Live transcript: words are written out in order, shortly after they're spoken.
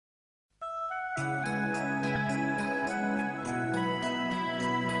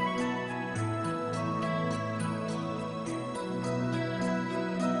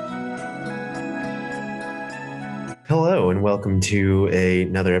Hello and welcome to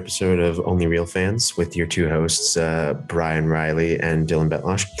another episode of Only Real Fans with your two hosts, Brian Riley and Dylan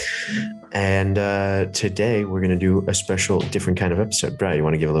Betlosh. And today we're going to do a special, different kind of episode. Brian, you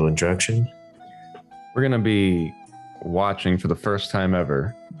want to give a little introduction? We're going to be watching for the first time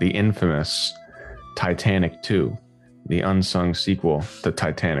ever the infamous Titanic 2, the unsung sequel to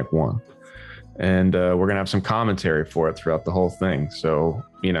Titanic 1. And we're going to have some commentary for it throughout the whole thing. So,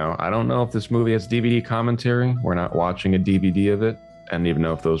 I don't know if this movie has DVD commentary. We're not watching a DVD of it. I don't even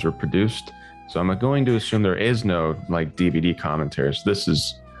know if those were produced. So I'm going to assume there is no DVD commentaries. This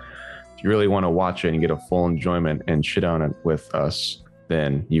is, if you really want to watch it and get a full enjoyment and shit on it with us,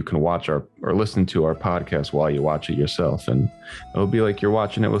 then you can watch or listen to our podcast while you watch it yourself. And it'll be like you're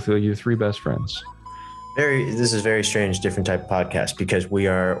watching it with your three best friends. This is very strange, different type of podcast because we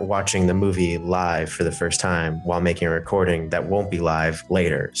are watching the movie live for the first time while making a recording that won't be live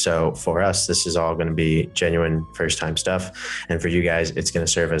later. So for us, this is all going to be genuine first time stuff. And for you guys, it's going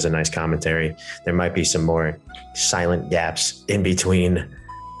to serve as a nice commentary. There might be some more silent gaps in between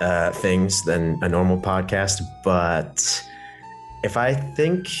things than a normal podcast. But if I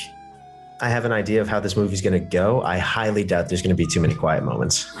think I have an idea of how this movie's going to go, I highly doubt there's going to be too many quiet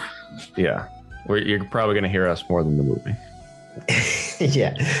moments. Yeah. You're probably going to hear us more than the movie.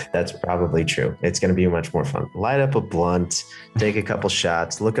 Yeah, that's probably true. It's going to be much more fun. Light up a blunt, take a couple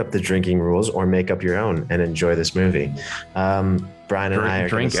shots, look up the drinking rules, or make up your own and enjoy this movie. Brian and I are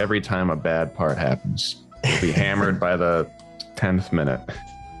drink every time a bad part happens. You'll be hammered by the 10th minute.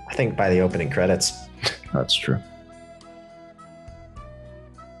 I think by the opening credits. That's true.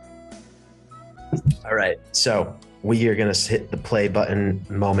 All right, so we are going to hit the play button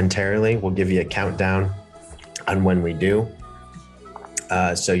momentarily. We'll give you a countdown on when we do,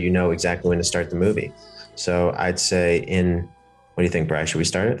 so you know exactly when to start the movie. So I'd say what do you think, Brian? Should we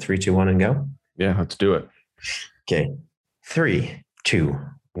start it? 3, 2, 1, and go? Yeah, let's do it. Okay. 3, 2,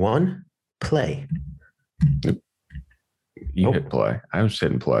 1, play. You hit play. I was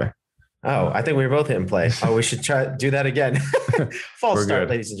hitting play. Oh, I think we were both hitting play. Oh, we should do that again. False start,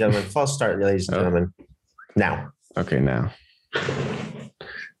 ladies and gentlemen. False start, ladies and gentlemen. Now. Okay, now.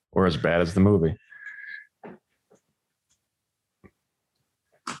 Or as bad as the movie.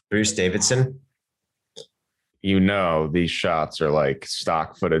 Bruce Davidson. These shots are like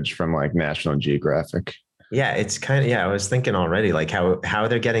stock footage from like National Geographic. Yeah, it's kind of, I was thinking already, like how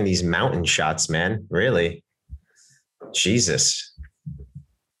they're getting these mountain shots, man. Really? Jesus.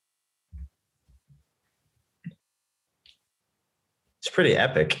 It's pretty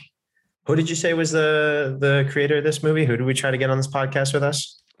epic. Who did you say was the creator of this movie? Who did we try to get on this podcast with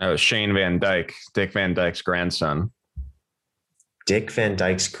us? Shane Van Dyke, Dick Van Dyke's grandson. Dick Van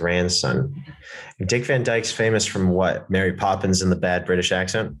Dyke's grandson. Dick Van Dyke's famous from what? Mary Poppins and the Bad British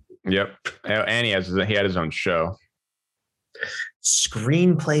Accent? Yep. And he had his own show.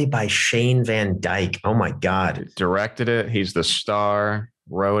 Screenplay by Shane Van Dyke. Oh my God. He directed it. He's the star,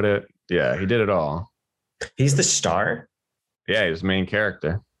 wrote it. Yeah, he did it all. He's the star? Yeah, he's the main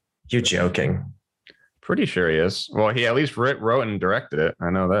character. You're joking. Pretty sure he is. Well, he at least wrote and directed it. I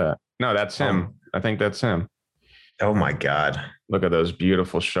know that. No, that's him. I think that's him. Oh my God. Look at those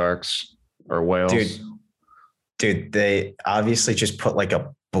beautiful sharks or whales. Dude, they obviously just put like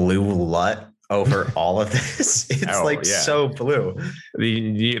a blue LUT over all of this. It's so blue.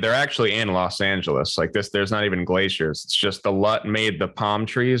 They're actually in Los Angeles. Like this, there's not even glaciers. It's just the LUT made the palm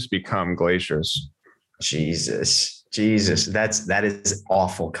trees become glaciers. Jesus, that is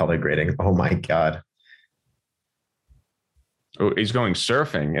awful color grading. Oh my God. Oh, he's going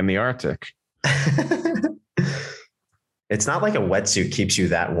surfing in the Arctic. It's not like a wetsuit keeps you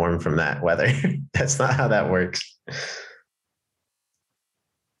that warm from that weather. That's not how that works.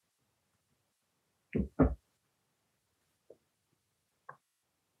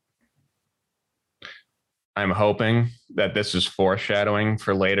 I'm hoping that this is foreshadowing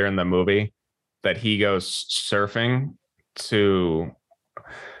for later in the movie, that he goes surfing to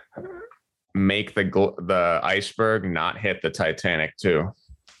make the iceberg not hit the Titanic too.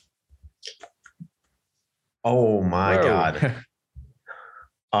 Oh my Whoa. God.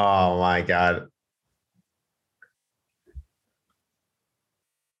 Oh my God.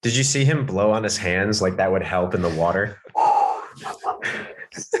 Did you see him blow on his hands like that would help in the water?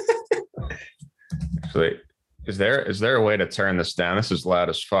 So is there a way to turn this down? This is loud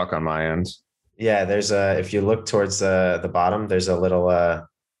as fuck on my end. Yeah, there's if you look towards the bottom, there's a little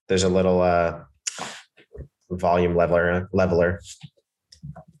volume leveler.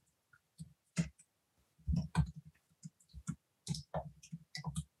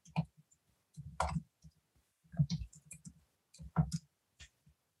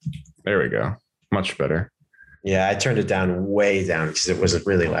 There we go. Much better. Yeah, I turned it down way down because it was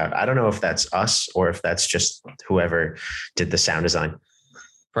really loud. I don't know if that's us or if that's just whoever did the sound design.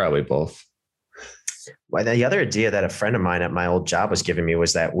 Probably both. Well, the other idea that a friend of mine at my old job was giving me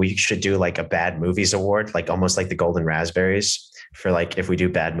was that we should do like a bad movies award, like almost like the Golden Raspberries for like if we do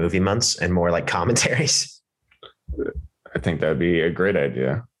bad movie months and more like commentaries. I think that'd be a great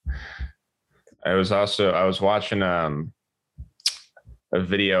idea. I was watching a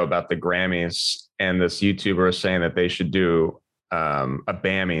video about the Grammys, and this YouTuber was saying that they should do a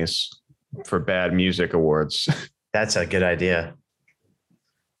BAMMYs for bad music awards. That's a good idea.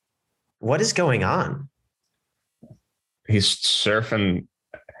 What is going on? He's surfing.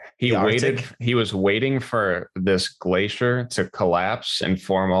 He was waiting for this glacier to collapse and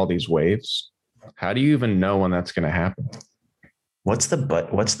form all these waves. How do you even know when that's going to happen? What's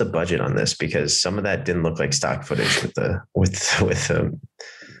the budget on this? Because some of that didn't look like stock footage with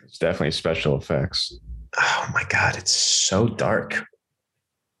It's definitely special effects. Oh my God, it's so dark.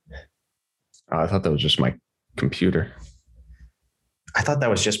 Oh, I thought that was just my computer. I thought that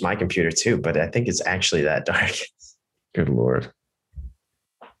was just my computer too, but I think it's actually that dark. Good Lord.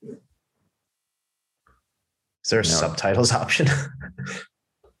 Is there a subtitles option?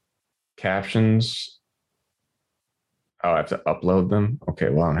 Captions. Oh, I have to upload them? Okay,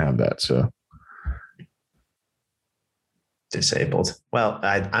 well, I don't have that, so. Disabled. Well,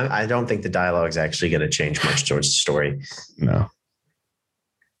 I don't think the dialogue is actually going to change much towards the story. No.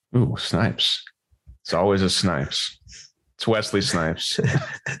 Ooh, Snipes. It's always a Snipes. It's Wesley Snipes.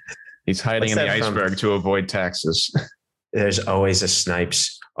 He's hiding in the iceberg to avoid taxes. There's always a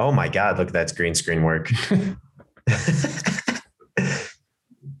Snipes. Oh my God, look at that green screen work.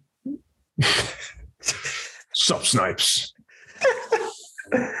 Sup, Snipes.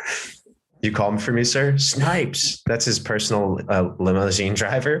 You call him for me, sir? Snipes. That's his personal limousine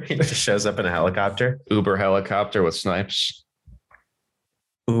driver. He just shows up in a helicopter. Uber helicopter with Snipes.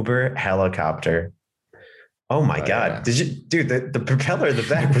 Uber helicopter. Oh my God. Yeah. Did you, dude, the propeller in the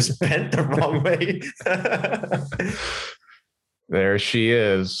back was bent the wrong way. There she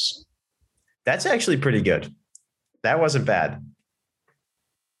is. That's actually pretty good. That wasn't bad.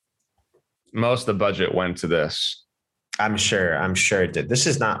 Most of the budget went to this. I'm sure it did. This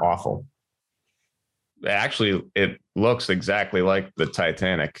is not awful. Actually, it looks exactly like the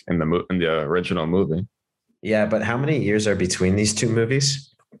Titanic in the original movie. Yeah, but how many years are between these two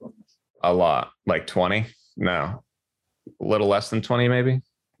movies? A lot, like 20. No, a little less than 20, maybe. I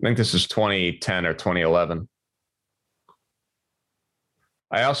think this is 2010 or 2011.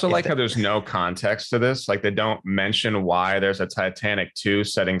 I also like how there's no context to this. Like they don't mention why there's a Titanic 2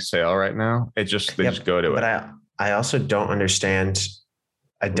 setting sail right now. They just go to it. But I also don't understand.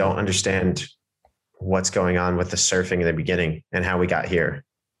 I don't understand what's going on with the surfing in the beginning and how we got here.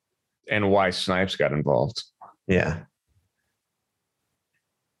 And why Snipes got involved. Yeah.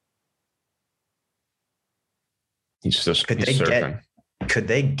 He's surfing. Could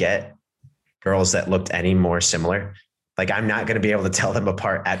they get girls that looked any more similar? Like, I'm not going to be able to tell them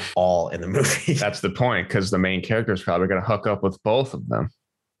apart at all in the movie. That's the point, because the main character is probably going to hook up with both of them.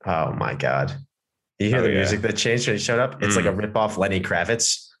 Oh, my God. You hear the music that changed when he showed up? It's like a ripoff Lenny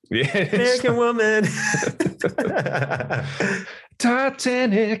Kravitz. Yeah. American Woman.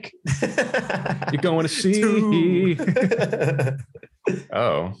 Titanic. You're going to see.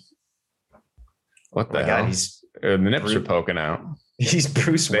 Oh. What the hell? The nips are poking out. He's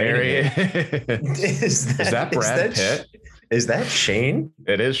Bruce Wayne. Is that Brad Pitt? Is that Shane?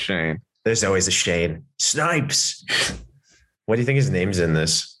 It is Shane. There's always a Shane. Snipes. What do you think his name's in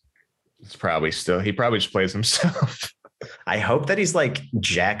this? It's probably he probably just plays himself. I hope that he's like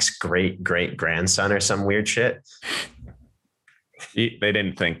Jack's great grandson or some weird shit. They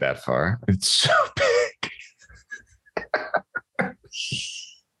didn't think that far. It's so big.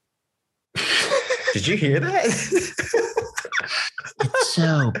 Did you hear that? It's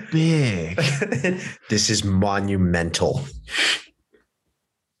so big. This is monumental.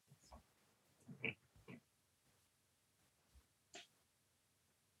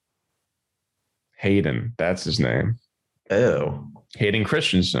 Hayden, that's his name. Oh. Hayden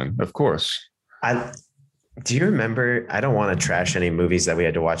Christensen, of course. Do you remember? I don't want to trash any movies that we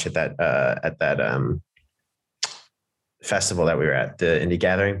had to watch at that festival that we were at, the Indie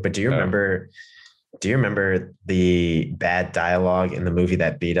Gathering. But do you remember? Do you remember the bad dialogue in the movie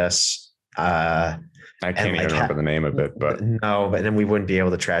that beat us? I can't even remember the name of it, but no, but then we wouldn't be able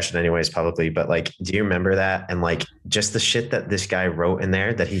to trash it anyways publicly. But like, do you remember that? And like, just the shit that this guy wrote in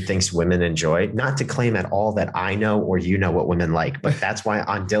there that he thinks women enjoy. Not to claim at all that I know or you know what women like, but that's why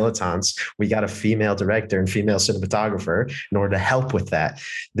on Dilettantes we got a female director and female cinematographer in order to help with that.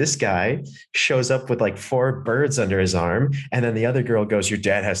 This guy shows up with like 4 birds under his arm, and then the other girl goes, "Your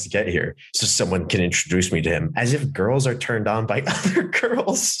dad has to get here so someone can introduce me to him," as if girls are turned on by other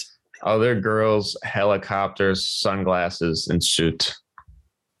girls. other girls, helicopters, sunglasses, and suit.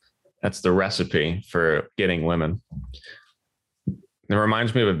 That's the recipe for getting women. It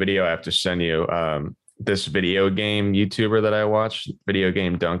reminds me of a video I have to send you. This video game YouTuber that I watched, Video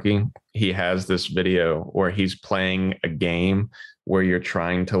Game Donkey, he has this video where he's playing a game where you're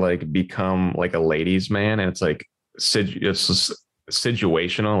trying to like become like a ladies' man, and it's like it's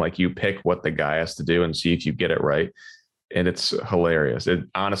situational. Like you pick what the guy has to do and see if you get it right, and it's hilarious. It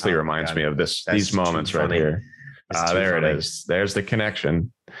honestly reminds me of these moments right here. There it is. There's the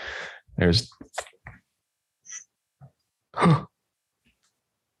connection. There's.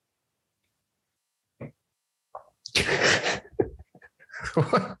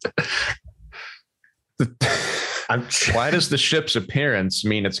 Why does the ship's appearance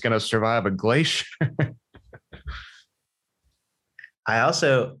mean it's going to survive a glacier? I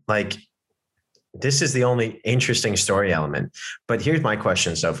also like, this is the only interesting story element, but here's my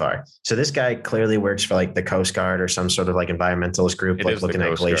question so far. So this guy clearly works for like the Coast Guard or some sort of like environmentalist group, like looking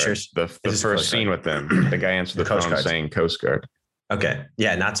at glaciers. The first scene with them, the guy answered the phone saying Coast Guard. Okay.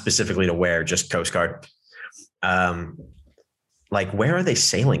 Yeah. Not specifically to where, just Coast Guard. Like, where are they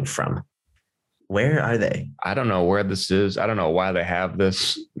sailing from? Where are they? I don't know where this is. I don't know why they have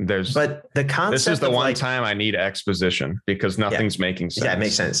this. But the concept. This is the one time I need exposition because nothing's making sense. Yeah, it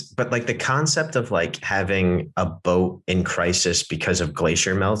makes sense. But like the concept of like having a boat in crisis because of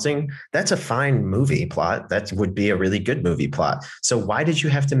glacier melting, that's a fine movie plot. That would be a really good movie plot. So why did you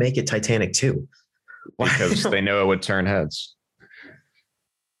have to make it Titanic 2? Because they know it would turn heads.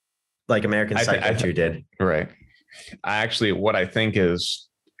 Like American Psycho 2 did. Right. What I think is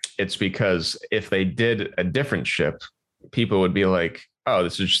it's because if they did a different ship, people would be like, oh,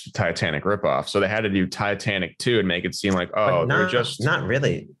 this is just the Titanic ripoff. So they had to do Titanic 2 and make it seem like, oh, they're just not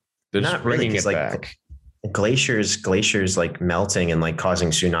really. They're just bringing it back. Glaciers like melting and like causing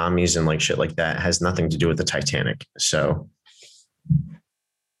tsunamis and like shit like that has nothing to do with the Titanic. So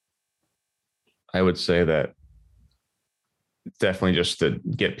I would say that definitely just to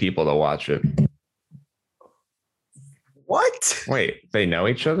get people to watch it. What? Wait, they know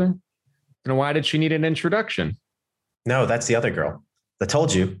each other? Then why did she need an introduction? No, that's the other girl. I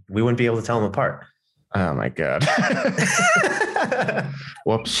told you we wouldn't be able to tell them apart. Oh my God.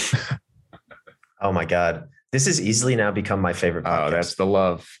 Whoops. Oh my God. This has easily now become my favorite podcast. Oh, that's the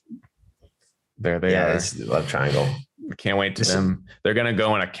love. There they are. It's the love triangle. Can't wait to them. They're going to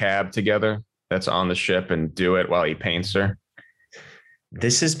go in a cab together that's on the ship and do it while he paints her.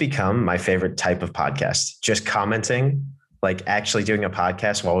 This has become my favorite type of podcast. Just commenting, like actually doing a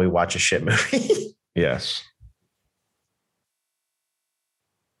podcast while we watch a shit movie. Yes.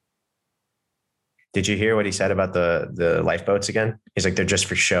 Did you hear what he said about the lifeboats again? He's like, they're just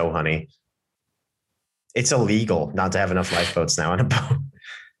for show, honey. It's illegal not to have enough lifeboats now on a boat.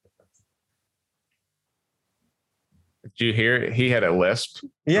 Did you hear he had a lisp?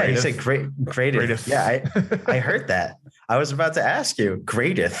 Yeah, he said greatest. Yeah, I heard that. I was about to ask you.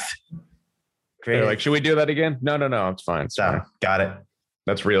 Greateth. They're like, should we do that again? No, it's fine. It's fine. Got it.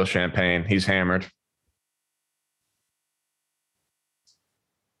 That's real champagne. He's hammered.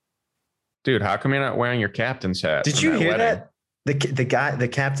 Dude, how come you're not wearing your captain's hat? Did you hear that? The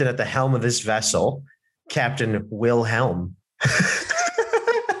captain at the helm of this vessel, Captain Wilhelm.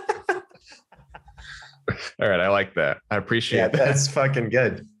 All right, I like that. I appreciate that. That's fucking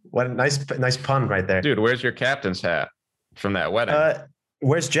good. What a nice pun right there. Dude, where's your captain's hat from that wedding?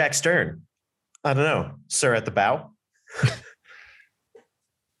 Where's Jack Stern? I don't know. Sir at the bow.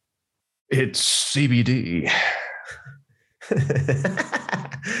 It's CBD.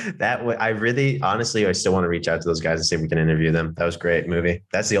 I still want to reach out to those guys and see if we can interview them. That was a great movie.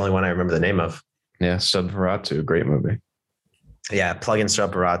 That's the only one I remember the name of. Yeah, Subveratu, great movie. Yeah, plug in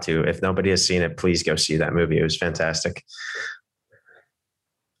Subveratu. If nobody has seen it, please go see that movie. It was fantastic.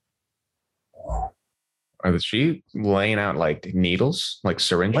 Is she laying out like needles, like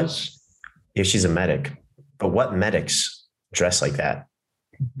syringes? Yeah, she's a medic. But what medics dress like that?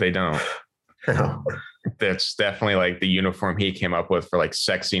 They don't. No. That's definitely like the uniform he came up with for like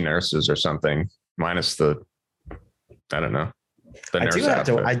sexy nurses or something, minus I don't know. the nurse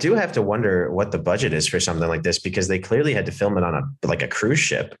outfit. I do have to wonder what the budget is for something like this, because they clearly had to film it on a cruise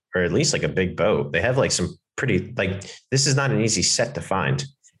ship, or at least like a big boat. They have like some pretty, like, this is not an easy set to find.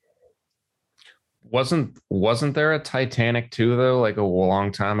 Wasn't there a Titanic 2 though, like a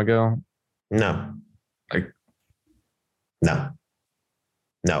long time ago? No. Like, no.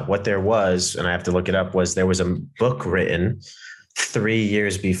 What there was, and I have to look it up, was there was a book written 3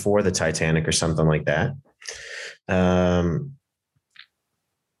 years before the Titanic or something like that.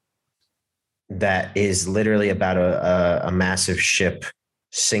 That is literally about a massive ship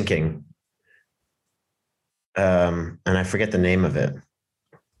sinking. And I forget the name of it,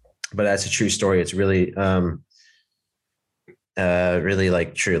 but that's a true story. It's really, really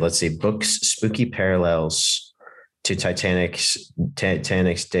like true. Let's see, books, spooky parallels to Titanic's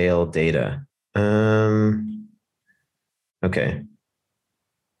Dale data. Okay.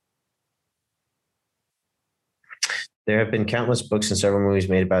 There have been countless books and several movies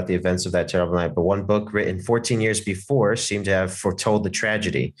made about the events of that terrible night, but one book written 14 years before seemed to have foretold the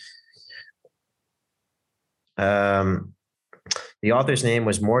tragedy. The author's name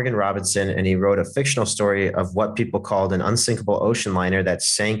was Morgan Robinson, and he wrote a fictional story of what people called an unsinkable ocean liner that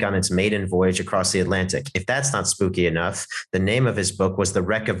sank on its maiden voyage across the Atlantic. If that's not spooky enough, the name of his book was The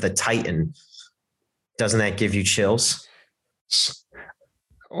Wreck of the Titan. Doesn't that give you chills?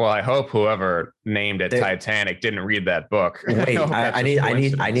 Well, I hope whoever named it Titanic didn't read that book. Wait, I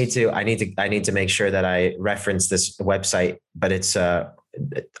need to make sure that I reference this website, but it's I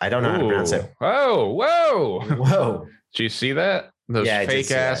don't know how to pronounce it. Whoa. Did you see that? Those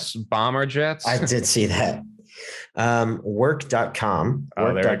fake ass bomber jets? I did see that. Work.com.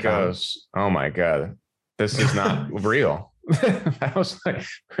 Oh, there it goes. Oh my God. This is not real. That was like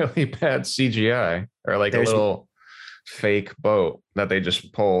really bad CGI, or like a little fake boat that they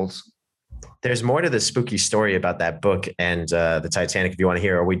just pulled. There's more to the spooky story about that book and the Titanic if you want to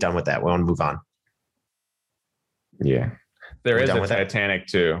hear. Are we done with that? We want to move on. Yeah. There is a Titanic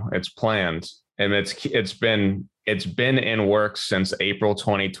too. It's planned, and it's been in works since April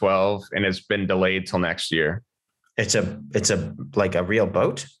 2012, and it's been delayed till next year. It's a like a real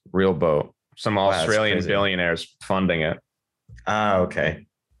boat? Real boat. Some Australian billionaires funding it. Oh, okay.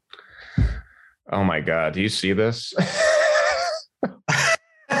 Oh my God. Do you see this?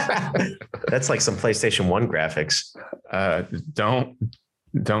 That's like some PlayStation 1 graphics. Don't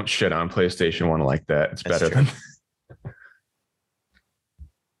shit on PlayStation 1 like that. It's better than.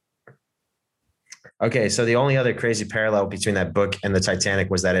 Okay, so the only other crazy parallel between that book and the Titanic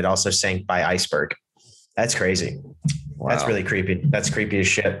was that it also sank by iceberg. That's crazy. Wow. That's really creepy. That's creepy as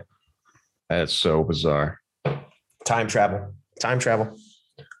shit. That's so bizarre. Time travel. I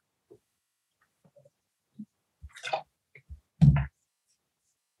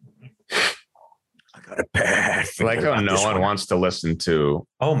got a bad feeling. Like how no one wants to listen to.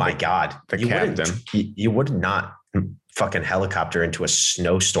 Oh my God. The captain. You would not fucking helicopter into a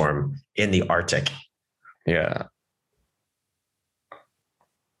snowstorm in the Arctic. Yeah.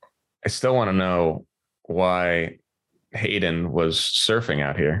 I still want to know why Hayden was surfing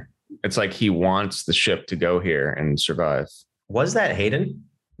out here. It's like he wants the ship to go here and survive. Was that Hayden?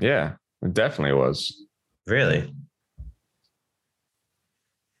 Yeah, it definitely was. Really?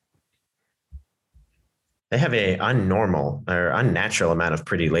 They have a unnatural amount of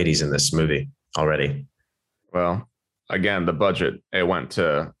pretty ladies in this movie already. Well, again, the budget, it went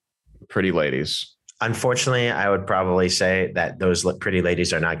to pretty ladies. Unfortunately, I would probably say that those pretty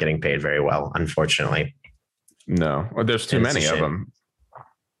ladies are not getting paid very well, unfortunately. No, well, there's too many of them.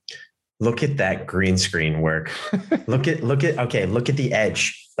 Look at that green screen work. look at the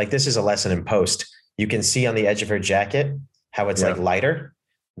edge. Like, this is a lesson in post. You can see on the edge of her jacket how it's like lighter.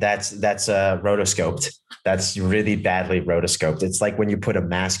 That's rotoscoped. That's really badly rotoscoped. It's like when you put a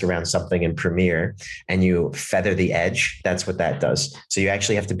mask around something in Premiere and you feather the edge. That's what that does. So you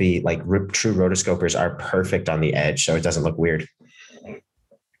actually have to be like, true rotoscopers are perfect on the edge, so it doesn't look weird.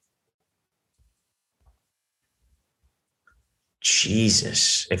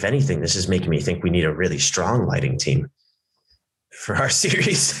 Jesus. If anything, this is making me think we need a really strong lighting team for our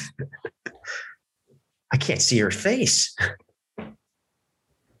series. I can't see her face.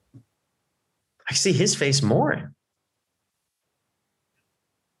 I see his face more.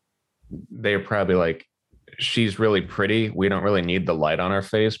 They're probably like, she's really pretty. We don't really need the light on her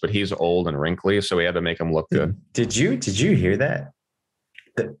face, but he's old and wrinkly, so we had to make him look good. Did you hear that?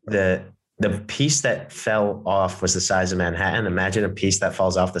 The piece that fell off was the size of Manhattan. Imagine a piece that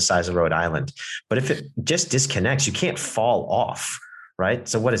falls off the size of Rhode Island. But if it just disconnects, you can't fall off, right?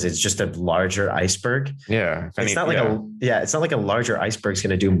 So what is it? It's just a larger iceberg. Yeah. It's not like it's not like a larger iceberg is going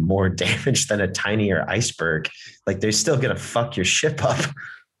to do more damage than a tinier iceberg. Like they're still going to fuck your ship up.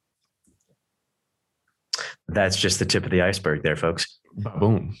 That's just the tip of the iceberg there, folks.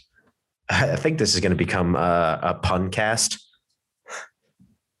 Boom. I think this is going to become a pun cast.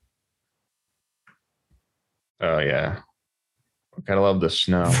 Oh yeah. Gotta love the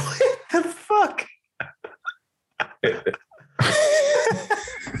snow. What the fuck?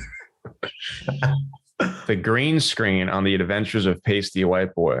 The green screen on The Adventures of Pasty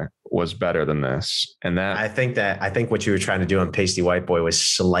White Boy was better than this. And that I think what you were trying to do on Pasty White Boy was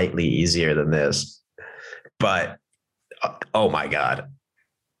slightly easier than this. But oh my God.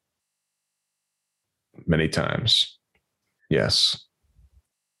 Many times. Yes.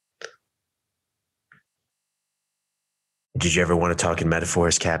 Did you ever want to talk in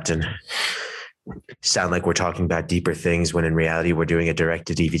metaphors, Captain? Sound like we're talking about deeper things when in reality we're doing a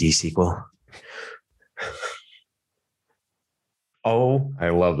direct-to-DVD sequel. Oh, I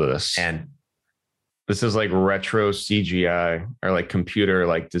love this. and This is like retro CGI or like computer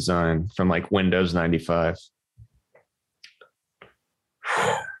like design from like Windows 95.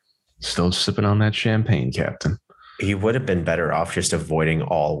 Still sipping on that champagne, Captain. he would have been better off just avoiding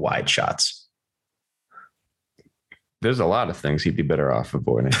all wide shots. There's a lot of things he'd be better off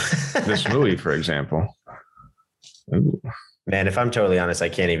avoiding. This movie, for example. Ooh. Man, if I'm totally honest, I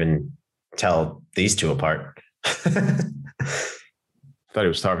can't even tell these two apart. Thought he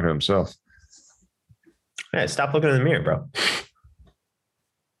was talking to himself. Yeah, stop looking in the mirror, bro.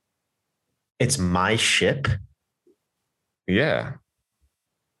 It's my ship. Yeah.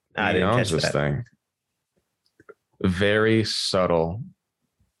 I He didn't owns catch this that. thing. Very subtle,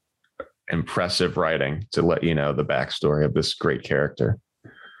 impressive writing to let you know the backstory of this great character.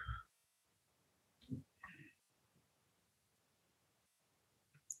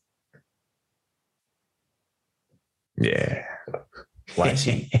 Yeah. Why is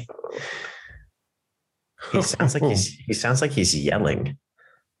he? He sounds like he's yelling.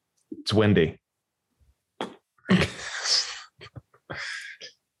 It's windy.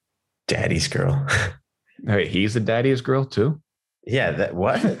 Daddy's girl. Hey, he's the daddy's girl too? Yeah, that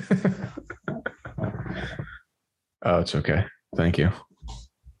what? Oh, it's okay. Thank you.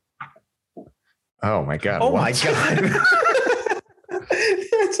 Oh my God. Oh what? my God.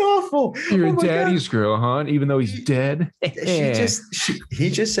 That's awful. You're Oh a my daddy's girl, huh? Even though he's dead. He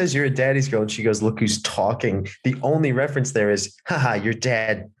just says you're a daddy's girl, and she goes, "Look who's talking." The only reference there is, "Haha, your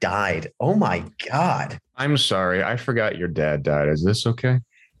dad died." Oh my God. I'm sorry. I forgot your dad died. Is this okay?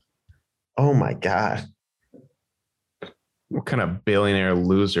 Oh my God. What kind of billionaire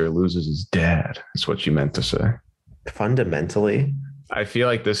loser loses his dad? That's what you meant to say. Fundamentally, I feel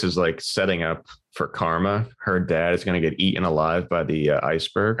like this is like setting up for karma. Her dad is going to get eaten alive by the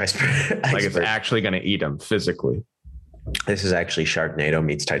iceberg. Like it's actually going to eat him physically. This is actually Sharknado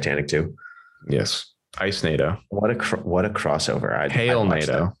meets Titanic 2. Yes. Ice NATO. What a crossover. Hail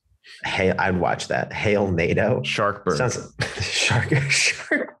NATO. Hey, I'd watch that. Hail NATO. Sharkberg.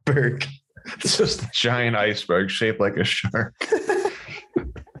 Sharkberg. It's just a giant iceberg shaped like a shark.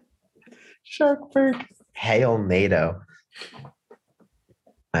 Sharkberg. Hail NATO.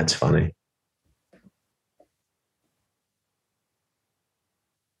 That's funny.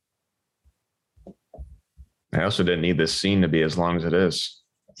 I also didn't need this scene to be as long as it is.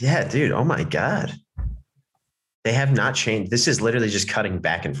 Yeah, dude. Oh my God. They have not changed. This is literally just cutting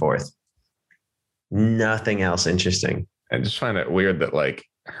back and forth. Nothing else interesting. I just find it weird that like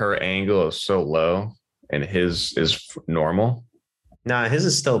her angle is so low and his is normal. Nah, his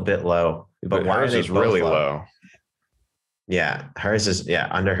is still a bit low. But why hers are they is both really low? Yeah, hers is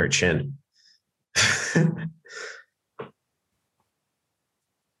under her chin.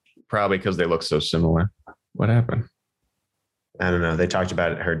 Probably because they look so similar. What happened? I don't know. They talked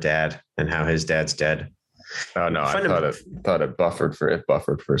about her dad and how his dad's dead. Oh no, I thought it buffered for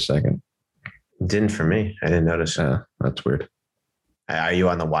a second. Didn't for me. I didn't notice. That's weird. Are you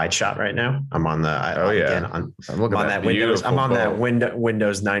on the wide shot right now? I'm on the. I'm on that Windows. I'm on that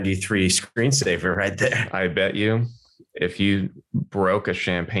Windows 93 screensaver right there. I bet you, if you broke a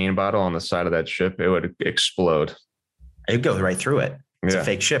champagne bottle on the side of that ship, it would explode. It'd go right through it. It's a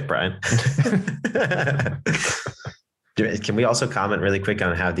fake ship, Brian. Can we also comment really quick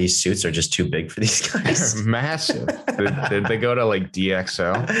on how these suits are just too big for these guys? They're massive. Did they go to like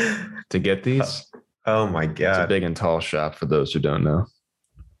DXL to get these? Oh my God. It's a big and tall shop for those who don't know.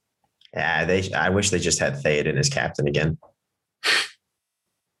 Yeah, I wish they just had Theoden as captain again.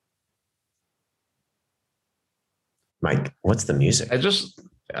 Mike, what's the music? I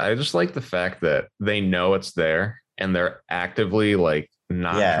just like the fact that they know it's there and they're actively like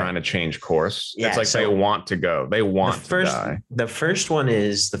not trying to change course. It's like they want to go. They want to die. The first one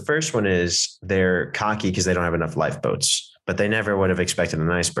is they're cocky because they don't have enough lifeboats, but they never would have expected an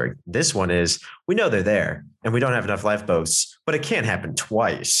iceberg. This one is we know they're there and we don't have enough lifeboats, but it can't happen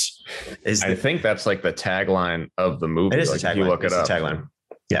twice. I think that's like the tagline of the movie. It is like the tagline. If you look it up. The tagline.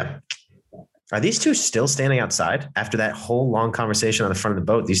 Yeah. Are these two still standing outside after that whole long conversation on the front of the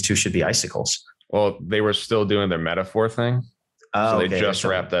boat? These two should be icicles. Well, they were still doing their metaphor thing. So they just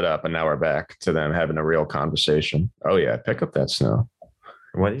wrapped that up, and now we're back to them having a real conversation. Oh yeah, pick up that snow.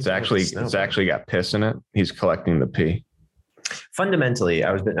 It's actually got piss in it. He's collecting the pee. Fundamentally,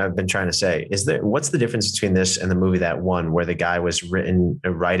 I've been trying to say, what's the difference between this and the movie that won, where the guy was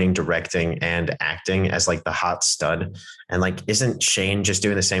writing, directing, and acting as like the hot stud, and like isn't Shane just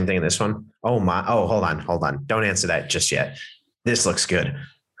doing the same thing in this one? Oh, hold on, don't answer that just yet. This looks good.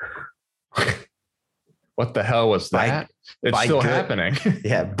 What the hell was that? It's still happening.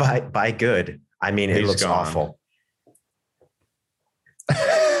 Yeah, by good, I mean it looks awful.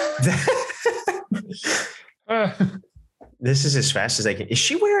 This is as fast as I can. Is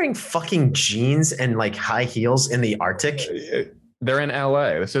she wearing fucking jeans and like high heels in the Arctic? They're in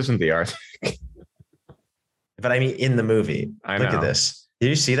LA. This isn't the Arctic. But I mean, in the movie. Look at this. Did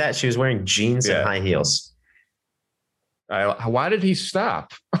you see that? She was wearing jeans and high heels. Why did he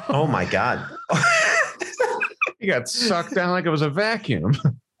stop? Oh my God. He got sucked down like it was a vacuum.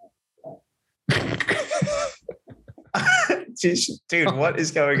 Dude, what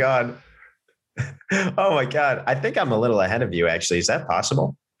is going on? Oh my God. I think I'm a little ahead of you, actually. Is that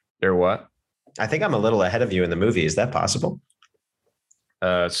possible? You're what? I think I'm a little ahead of you in the movie. Is that possible?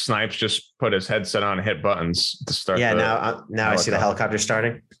 Snipes just put his headset on and hit buttons to start. Yeah, now I see the helicopter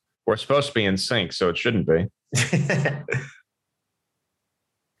starting. We're supposed to be in sync, so it shouldn't be.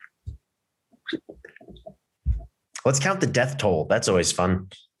 Let's count the death toll. That's always fun.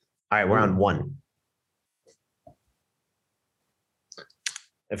 All right, we're on 1.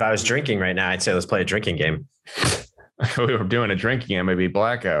 If I was drinking right now, I'd say let's play a drinking game. If we were doing a drinking game, it'd be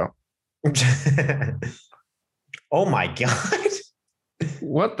blackout. Oh my God.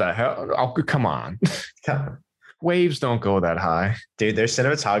 What the hell? Oh, come on. Waves don't go that high. Dude, their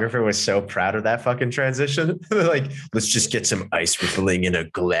cinematographer was so proud of that fucking transition. They're like, let's just get some ice rippling in a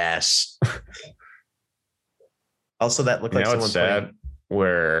glass. Also, that looked like someone sad playing.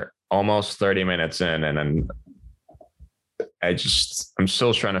 We're almost 30 minutes in, and then I'm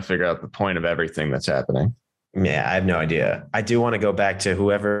still trying to figure out the point of everything that's happening. Yeah, I have no idea. I do want to go back to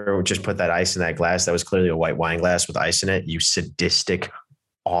whoever just put that ice in that glass. That was clearly a white wine glass with ice in it. You sadistic,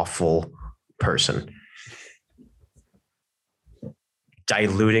 awful person.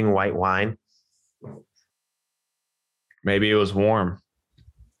 Diluting white wine. Maybe it was warm.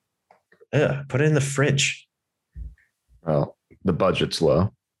 Ugh, put it in the fridge. Well, the budget's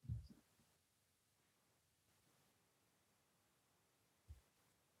low.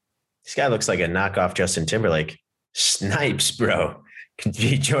 This guy looks like a knockoff Justin Timberlake. Snipes, bro. Could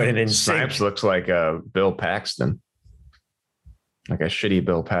be joining in. Snipes looks like a Bill Paxton. Like a shitty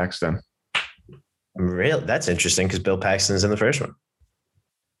Bill Paxton. Really? That's interesting because Bill Paxton's in the first one.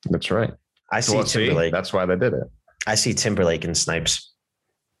 That's right. I see Timberlake. That's why they did it. I see Timberlake and Snipes.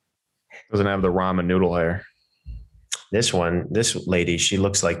 Doesn't have the ramen noodle hair. This lady, she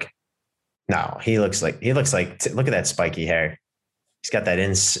looks like, he looks like, look at that spiky hair. He's got that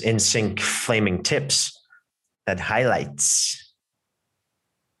in sync flaming tips that highlights.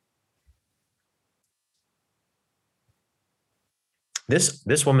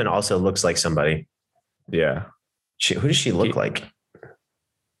 This woman also looks like somebody. Yeah. Who does she look like?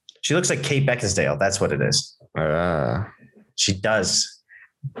 She looks like Kate Beckinsale. That's what it is. She does.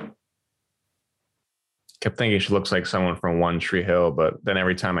 Kept thinking she looks like someone from One Tree Hill, but then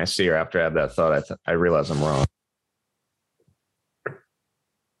every time I see her after I have that thought, I realize I'm wrong.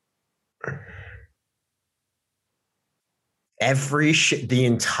 The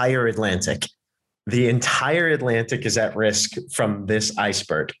entire Atlantic is at risk from this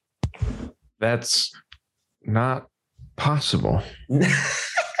iceberg. That's not possible.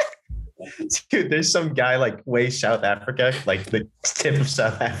 Dude, there's some guy like way South Africa, like the tip of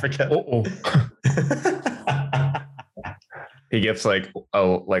South Africa. He gets like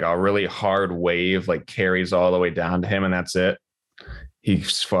a really hard wave, like carries all the way down to him, and that's it.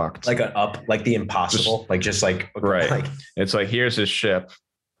 He's fucked. Like the impossible, just right. Like, it's like, here's his ship,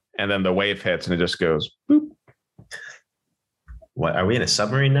 and then the wave hits, and it just goes boop. What, are we in a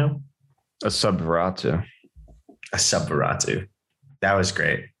submarine now? A Subveratu. A Subveratu. That was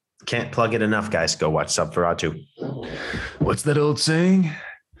great. Can't plug it enough, guys. Go watch Subveratu. What's that old saying?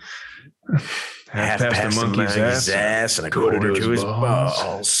 Half past the monkey's ass and a quarter to his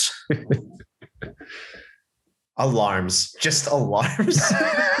balls. Alarms, just alarms.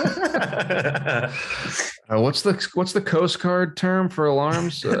 What's the Coast Guard term for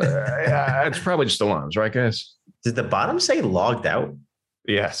alarms? Yeah, it's probably just alarms, right, guys? Did the bottom say logged out?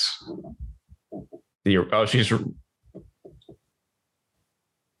 Yes. She's.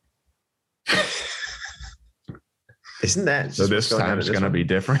 Isn't that so? This time's going to be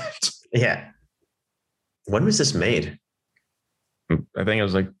different. Yeah. When was this made? I think it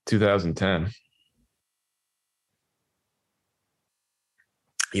was like 2010.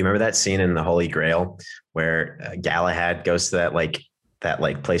 You remember that scene in The Holy Grail where Galahad goes to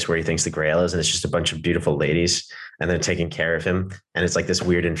that place where he thinks the Grail is, and it's just a bunch of beautiful ladies, and they're taking care of him, and it's like this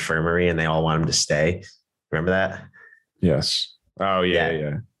weird infirmary, and they all want him to stay. Remember that? Yes. Oh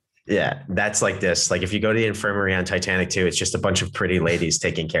yeah. Yeah, that's like this. Like if you go to the infirmary on Titanic 2, it's just a bunch of pretty ladies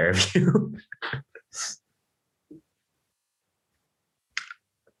taking care of you.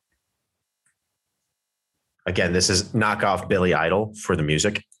 Again, this is knockoff Billy Idol for the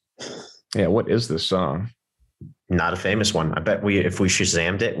music. Yeah, what is this song? Not a famous one. I bet if we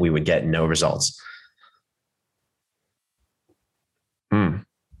Shazammed it, we would get no results.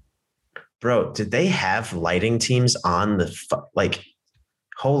 Bro, did they have lighting teams on the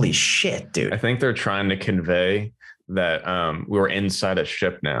holy shit, dude. I think they're trying to convey that we were inside a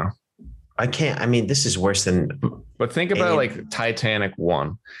ship now. This is worse than. But think about like Titanic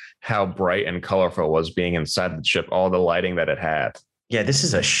 1, how bright and colorful it was being inside the ship, all the lighting that it had. Yeah, this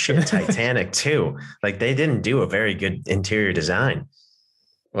is a shit Titanic 2. Like they didn't do a very good interior design.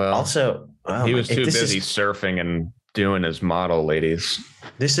 Well, also, he was too busy surfing and doing his model, ladies.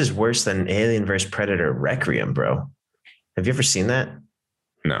 This is worse than Alien vs. Predator Requiem, bro. Have you ever seen that?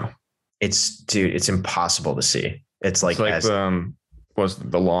 No. It's impossible to see. It's like was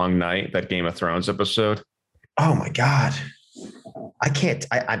The Long Night, that Game of Thrones episode? Oh my God. I can't.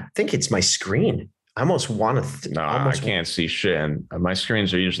 I think it's my screen. I almost want to. I can't see shit. And my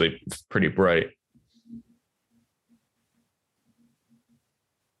screens are usually pretty bright.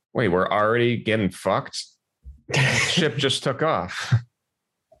 Wait, we're already getting fucked? Ship just took off.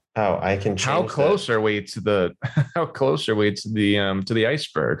 Oh, I can change. How close are we to the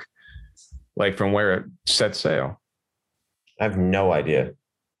iceberg? Like from where it set sail? I have no idea.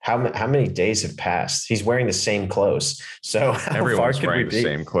 How many days have passed? He's wearing the same clothes. So everyone's wearing the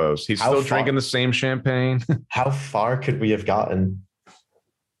same clothes. He's still drinking the same champagne. How far could we have gotten?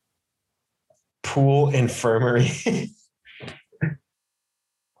 Pool infirmary.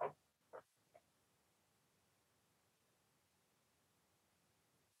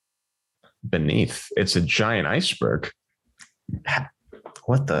 Beneath, it's a giant iceberg.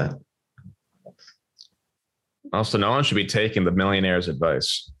 What the? Also, no one should be taking the millionaire's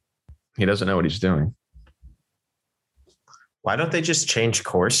advice. He doesn't know what he's doing. Why don't they just change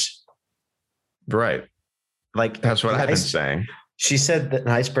course? Right. Like that's what I've been saying. She said that an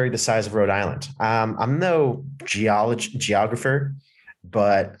iceberg the size of Rhode Island. I'm no geographer,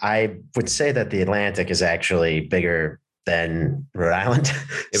 but I would say that the Atlantic is actually bigger than Rhode Island.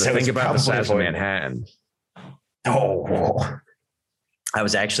 So think about the size of Manhattan. Oh, I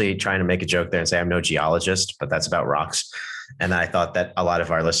was actually trying to make a joke there and say I'm no geologist, but that's about rocks. And I thought that a lot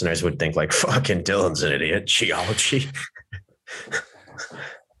of our listeners would think like, fucking Dylan's an idiot. Geology.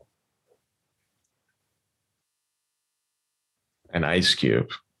 An ice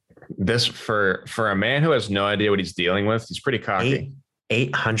cube. This for a man who has no idea what he's dealing with, he's pretty cocky.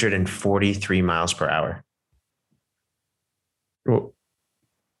 843 miles per hour. Well,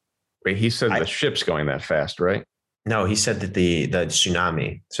 wait, he said the ship's going that fast, right? No, he said that the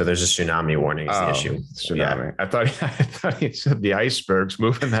tsunami. So there's a tsunami warning is the issue. Tsunami. Yeah. I thought he said the iceberg's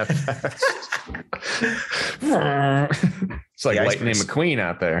moving that fast. It's like Lightning McQueen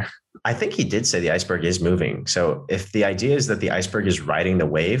out there. I think he did say the iceberg is moving. So if the idea is that the iceberg is riding the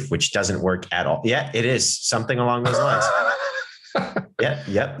wave, which doesn't work at all. Yeah, it is something along those lines.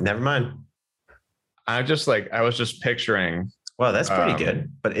 Yep. Never mind. I was just picturing. Well, that's pretty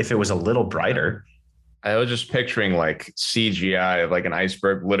good. But if it was a little brighter. I was just picturing like CGI of like an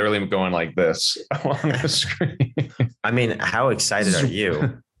iceberg literally going like this along the screen. I mean, how excited are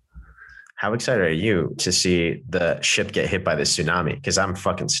you? How excited are you to see the ship get hit by the tsunami? Because I'm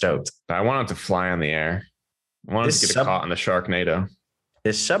fucking stoked. I want it to fly in the air. I want it to get caught in the Sharknado.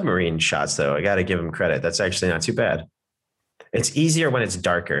 His submarine shots, though, I got to give him credit. That's actually not too bad. It's easier when it's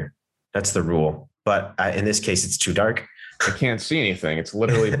darker. That's the rule. But in this case, it's too dark. I can't see anything. It's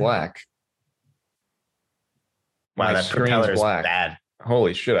literally black. Wow, that propeller is bad.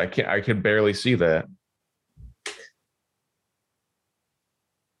 Holy shit! I could barely see that.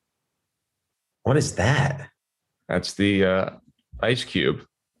 What is that? That's the ice cube.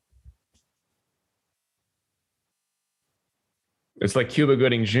 It's like Cuba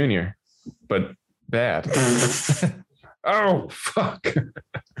Gooding Jr., but bad. Oh, fuck.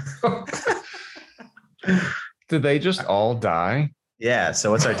 Did they just all die? Yeah.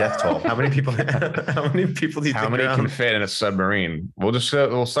 So what's our death toll? How many people? How many people do you How think many are can on? fit in a submarine? We'll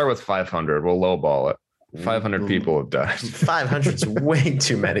start with 500. We'll lowball it. 500 people have died. 500 is way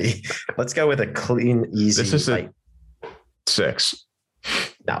too many. Let's go with a clean, easy. This is a 6.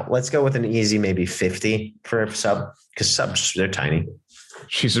 No, let's go with an easy, maybe 50 for a sub, because subs, they're tiny.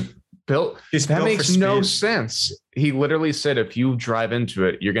 She's built. She's That built makes for no speed. sense. He literally said if you drive into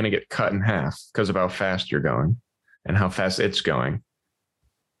it, you're going to get cut in half because of how fast you're going and how fast it's going.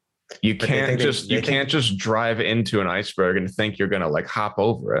 You But they can't think just they you can't just drive into an iceberg and think you're going to like hop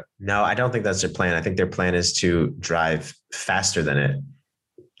over it. No, I don't think that's their plan. I think their plan is to drive faster than it,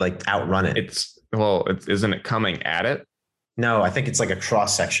 like outrun it. Isn't it coming at it? No, I think it's like a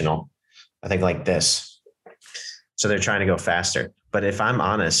cross sectional. I think like this. So they're trying to go faster. But if I'm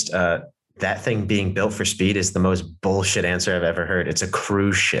honest, that thing being built for speed is the most bullshit answer I've ever heard. It's a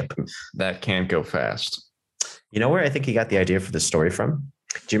cruise ship. That can't go fast. You know where I think he got the idea for the story from?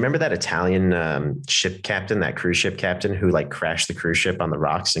 Do you remember that Italian ship captain, that cruise ship captain who like crashed the cruise ship on the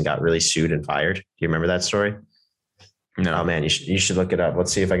rocks and got really sued and fired? Do you remember that story? No. Oh man, you should look it up.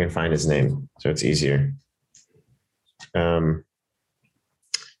 Let's see if I can find his name so it's easier.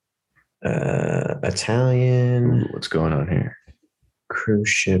 Italian What's going on here? cruise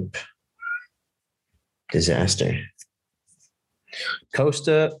ship disaster.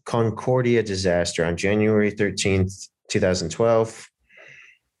 Costa Concordia disaster on January 13th, 2012.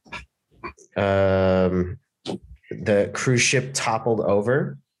 The cruise ship toppled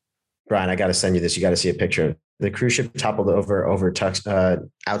over. Brian, I got to send you this. You got to see a picture. The cruise ship toppled over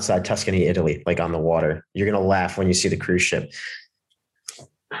outside Tuscany, Italy, like on the water. You're going to laugh when you see the cruise ship.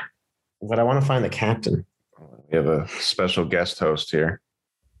 But I want to find the captain. We have a special guest host here.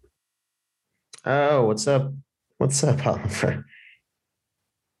 Oh, what's up? What's up, Oliver?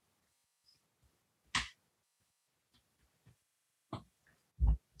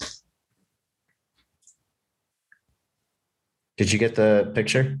 Did you get the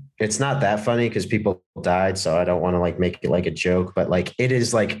picture? It's not that funny because people died, so I don't want to like make it like a joke, but like it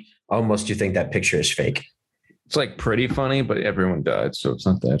is like almost you think that picture is fake. It's like pretty funny, but everyone died, so it's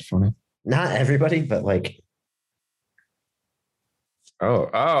not that funny. Not everybody, but like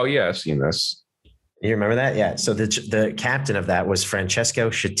Oh yeah, I've seen this. you remember that? Yeah. So the captain of that was Francesco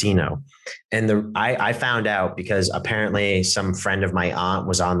Schettino. And I found out because apparently some friend of my aunt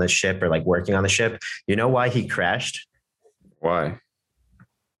was on the ship or like working on the ship. You know why he crashed? Why?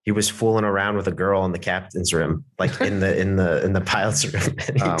 He was fooling around with a girl in the captain's room, like in the pilot's room.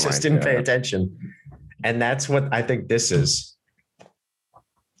 And he just didn't pay attention. And that's what I think this is.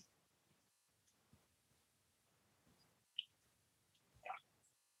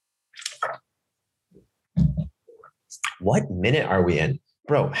 What minute are we in?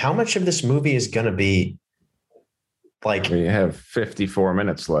 Bro, how much of this movie is going to be like... We have 54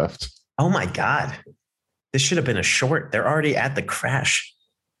 minutes left. Oh my God. This should have been a short. They're already at the crash.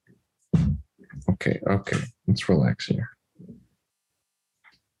 Okay. Let's relax here.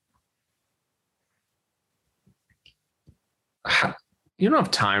 You don't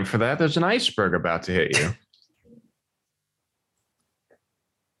have time for that. There's an iceberg about to hit you.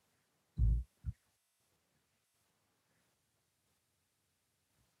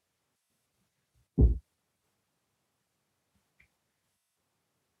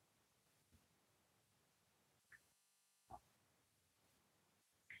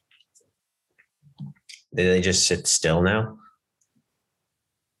 Did they just sit still now?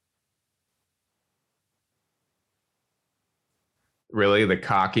 Really? The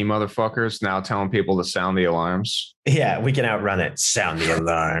cocky motherfuckers now telling people to sound the alarms? Yeah, we can outrun it. Sound the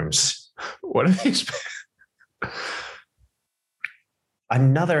alarms. What are these?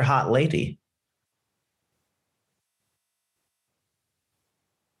 Another hot lady.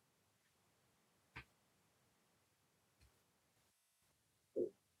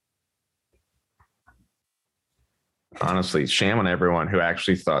 Honestly, shame on everyone who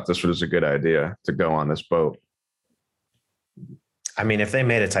actually thought this was a good idea to go on this boat. I mean, if they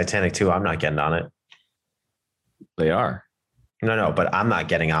made a Titanic 2, I'm not getting on it. They are. No, but I'm not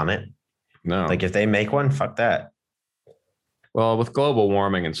getting on it. No. Like if they make one, fuck that. Well, with global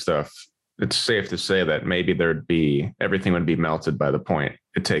warming and stuff, it's safe to say that maybe everything would be melted by the point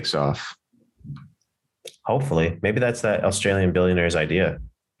it takes off. Hopefully. Maybe that's that Australian billionaire's idea.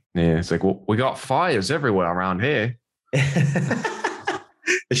 Yeah, it's like, well, we got fires everywhere around here.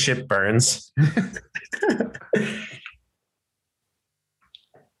 The ship burns.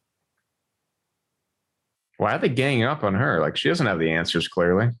 Why are they ganging up on her? Like, she doesn't have the answers,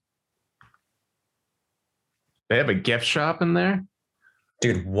 clearly. They have a gift shop in there?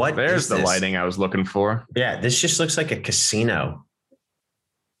 Dude, what There's is the this? lighting I was looking for. Yeah, this just looks like a casino.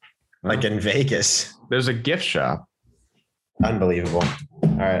 Like in Vegas. There's a gift shop. Unbelievable. All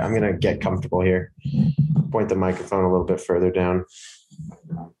right, I'm going to get comfortable here. Point the microphone a little bit further down.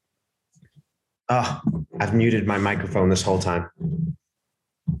 Oh, I've muted my microphone this whole time.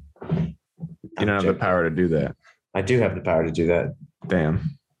 You don't have the power to do that. I do have the power to do that.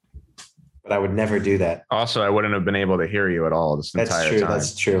 Damn. But I would never do that. Also, I wouldn't have been able to hear you at all this entire time.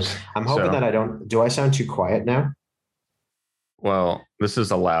 That's true. I'm hoping that I don't. Do I sound too quiet now? Well, this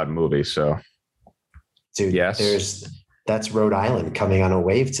is a loud movie, so. Dude, yes. That's Rhode Island coming on a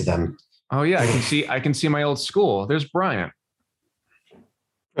wave to them. Oh yeah, I can see my old school. There's Bryant.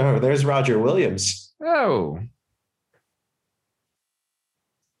 Oh, there's Roger Williams. Oh,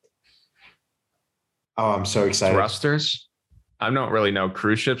 I'm so excited. Thrusters? I don't really know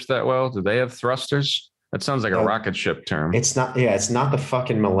cruise ships that well. Do they have thrusters? That sounds like a rocket ship term. It's not. Yeah, it's not the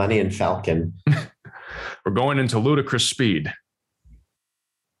fucking Millennium Falcon. We're going into ludicrous speed.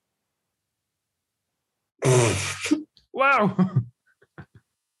 Wow.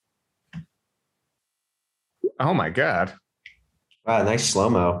 Oh my God. Wow, nice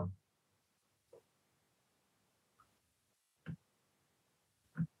slow-mo.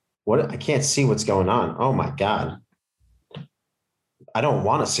 What? I can't see what's going on. Oh my God. I don't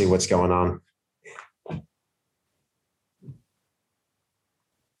want to see what's going on.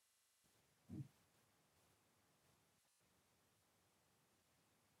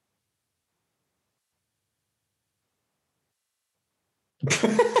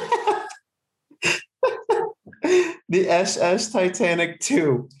 The SS Titanic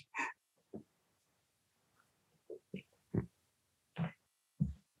 2.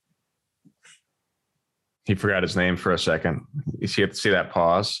 He forgot his name for a second. You see that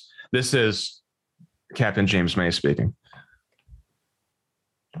pause? This is Captain James May speaking.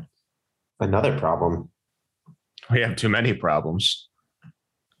 Another problem. We have too many problems.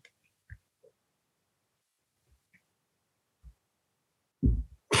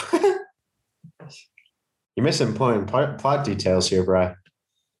 You're missing important plot details here, Bri.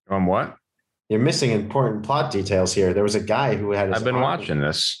 On what? You're missing important plot details here. There was a guy who had his I've been watching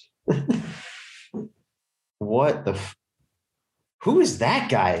this. What the? Who is that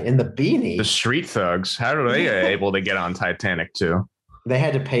guy in the beanie? The street thugs. How are they able to get on Titanic too? They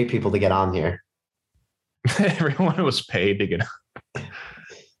had to pay people to get on here. Everyone was paid to get on.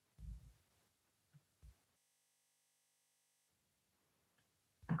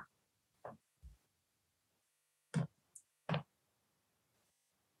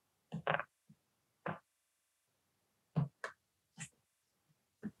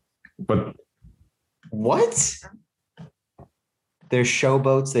 But what? They're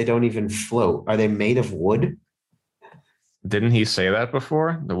showboats. They don't even float. Are they made of wood? Didn't he say that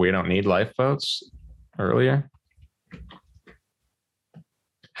before? That we don't need lifeboats earlier?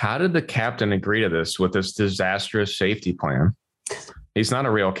 How did the captain agree to this with this disastrous safety plan? He's not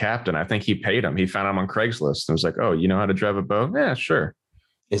a real captain. I think he paid him. He found him on Craigslist and was like, oh, you know how to drive a boat? Yeah, sure.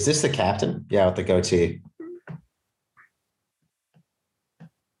 Is this the captain? Yeah, with the goatee.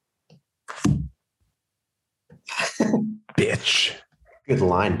 Bitch. Good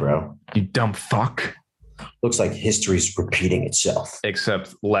line, bro. You dumb fuck. Looks like history's repeating itself.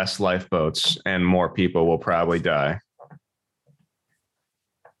 Except less lifeboats and more people will probably die.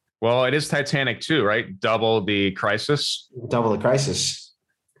 Well, it is Titanic too, right? Double the crisis. Double the crisis.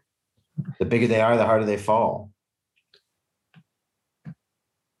 The bigger they are, the harder they fall.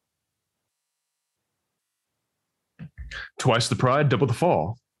 Twice the pride, double the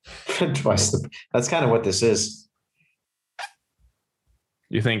fall. That's kind of what this is.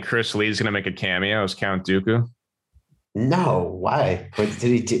 You think Chris Lee's going to make a cameo as Count Dooku? No, why? But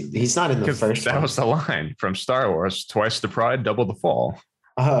he's not in the first one. That was the line from Star Wars. Twice the pride, double the fall.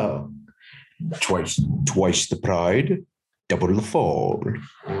 Oh. Twice the pride, double the fall.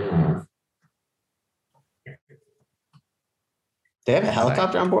 They have a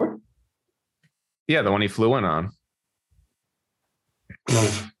helicopter on board? Yeah, the one he flew in on.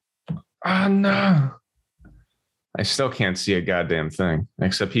 Oh, no. I still can't see a goddamn thing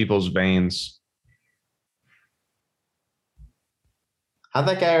except people's veins. How'd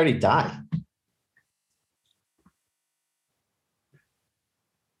that guy already die?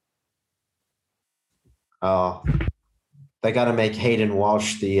 Oh, they got to make Hayden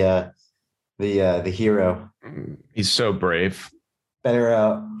Walsh the hero. He's so brave.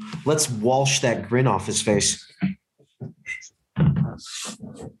 Better let's Walsh that grin off his face.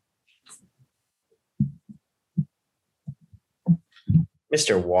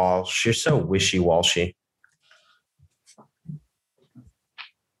 Mr. Walsh, you're so wishy-washy.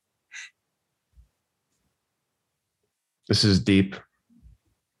 This is deep.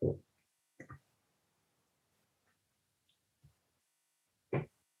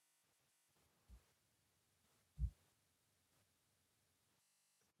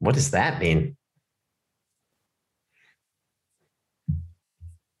 What does that mean?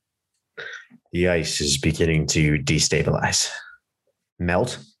 The ice is beginning to destabilize.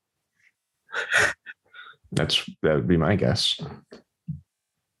 Melt? That would be my guess.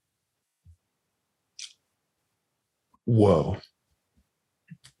 Whoa.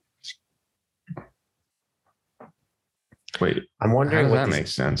 Wait, I'm wondering how does what that make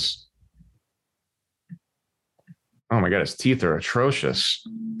sense? Oh my God, his teeth are atrocious.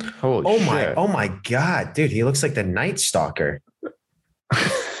 Holy shit. Oh my God, dude, he looks like the Night Stalker.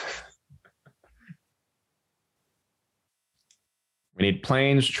 We need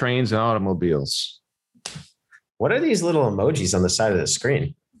planes, trains, and automobiles. What are these little emojis on the side of the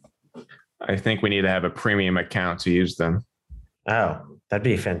screen? I think we need to have a premium account to use them. Oh, that'd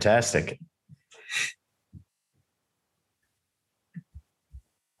be fantastic.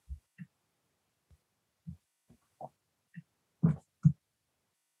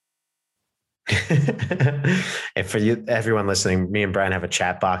 And for you, everyone listening, me and Brian have a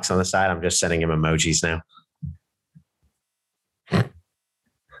chat box on the side. I'm just sending him emojis now.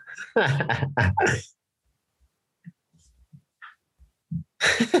 Get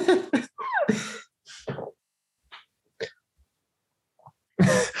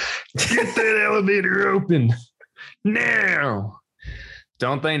that elevator open now.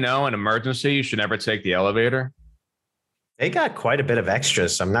 Don't they know in emergency you should never take the elevator? They got quite a bit of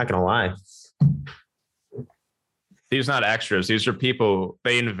extras. I'm not going to lie. These are not extras. These are people.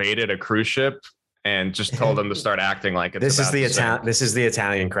 They invaded a cruise ship and just told them to start acting like it's this is the Italian. This is the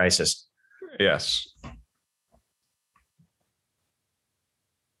Italian crisis. Yes.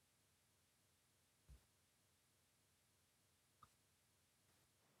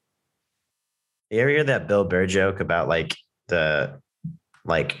 You ever hear that Bill Burr joke about like the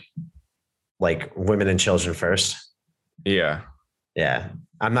like women and children first? Yeah. Yeah.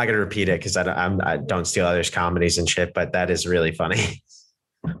 I'm not going to repeat it because I don't steal others' comedies and shit, but that is really funny.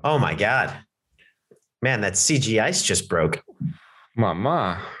 Oh my God. Man, that CG ice just broke.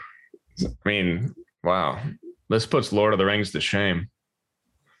 Mama. I mean, wow. This puts Lord of the Rings to shame.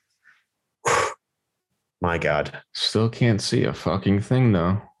 My God. Still can't see a fucking thing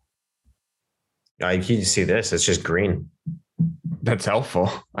though. You can see this. It's just green. That's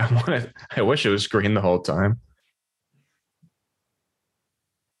helpful. I wish it was green the whole time.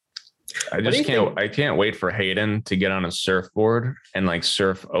 I can't wait for Hayden to get on a surfboard and like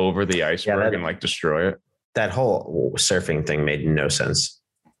surf over the iceberg and like destroy it. That whole surfing thing made no sense.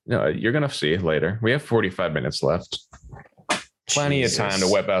 No, you're going to see it later. We have 45 minutes left. Plenty of time to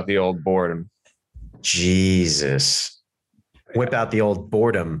whip out the old boredom. Jesus. Whip out the old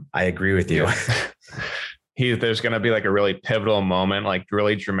boredom. I agree with you. There's going to be like a really pivotal moment, like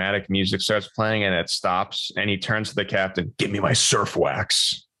really dramatic music starts playing and it stops. And he turns to the captain, give me my surf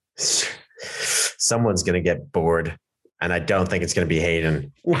wax. Someone's going to get bored. And I don't think it's going to be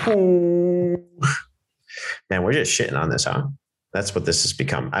Hayden. Man, we're just shitting on this, huh? That's what this has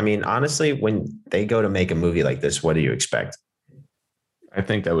become. I mean, honestly, when they go to make a movie like this, what do you expect? I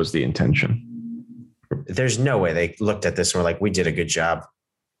think that was the intention. There's no way they looked at this and were like, we did a good job.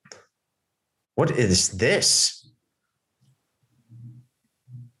 What is this?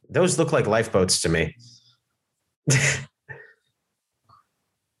 Those look like lifeboats to me.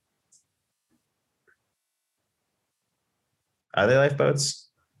 Are they lifeboats?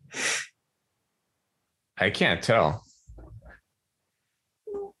 I can't tell.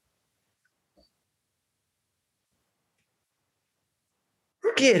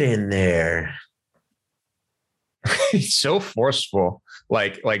 Get in there. He's so forceful,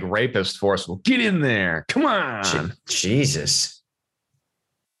 like rapist forceful. Get in there. Come on. Jesus.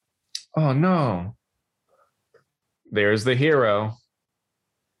 Oh, no. There's the hero.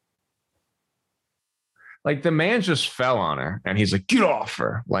 Like the man just fell on her and he's like, get off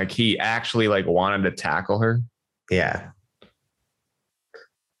her. Like he actually like wanted to tackle her. Yeah.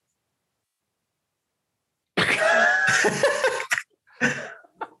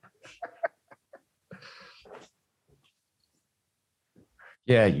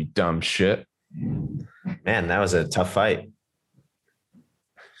 Yeah, you dumb shit. Man, that was a tough fight.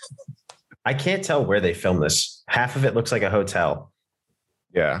 I can't tell where they filmed this. Half of it looks like a hotel.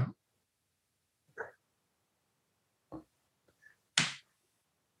 Yeah.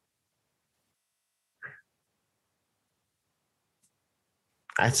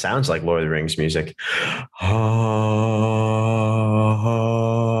 That sounds like Lord of the Rings music. They're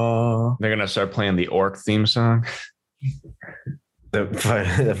gonna start playing the orc theme song.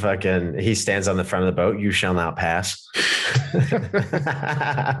 The fucking he stands on the front of the boat. You shall not pass.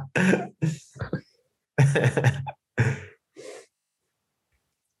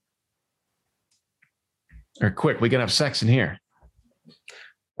 Or quick, we can have sex in here.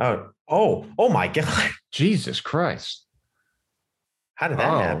 Oh my God. Jesus Christ. How did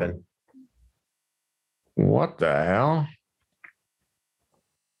that happen? What the hell?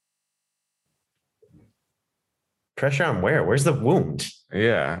 Pressure on where? Where's the wound?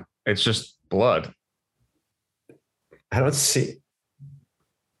 Yeah, it's just blood. I don't see.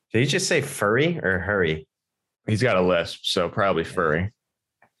 Did he just say furry or hurry? He's got a lisp, so probably furry.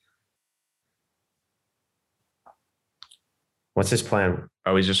 What's his plan?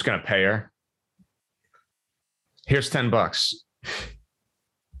 Oh, he's just gonna pay her. Here's $10.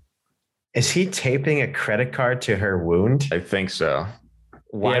 Is he taping a credit card to her wound? I think so.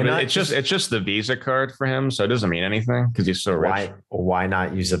 Why yeah, not? but it's just the Visa card for him, so it doesn't mean anything because he's so rich. Why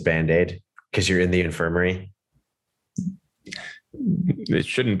not use a Band-Aid? Because you're in the infirmary. It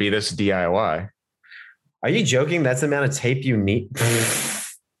shouldn't be this DIY. Are you joking? That's the amount of tape you need.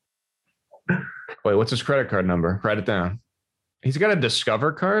 Wait, what's his credit card number? Write it down. He's got a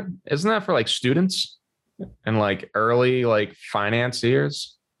Discover card. Isn't that for like students and like early like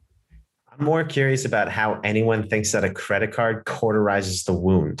financiers? I'm more curious about how anyone thinks that a credit card cauterizes the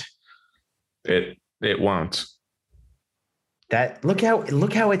wound. It won't. That look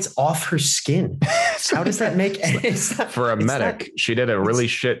how it's off her skin. How does that make sense? For a medic? She did a really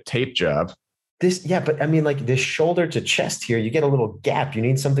shit tape job. But I mean, like this shoulder to chest here, you get a little gap. You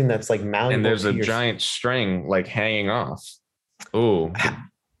need something that's like malleable. And there's a giant string like hanging off. Ooh.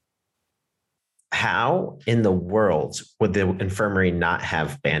 How in the world would the infirmary not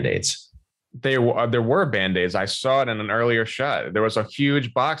have Band-Aids? There were Band-Aids. I saw it in an earlier shot. There was a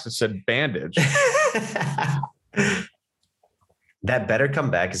huge box that said bandage. That better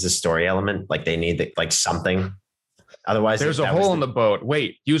come back as a story element. Like they need like something. Otherwise, there's a hole in the boat.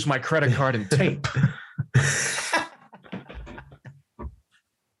 Wait, use my credit card and tape.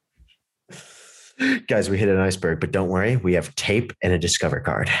 Guys, we hit an iceberg, but don't worry. We have tape and a Discover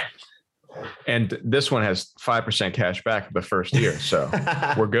card. And this one has 5% cash back for the first year. So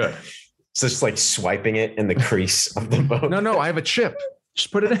we're good. So it's like swiping it in the crease of the boat. No, I have a chip.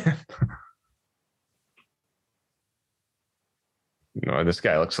 Just put it in. No, this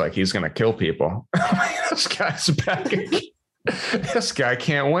guy looks like he's going to kill people. This guy's back. This guy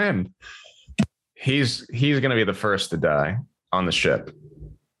can't win. He's going to be the first to die on the ship.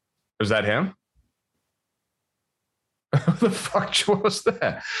 Was that him? What the fuck was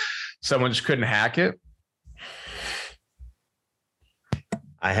that? Someone just couldn't hack it?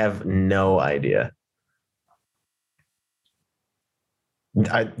 I have no idea.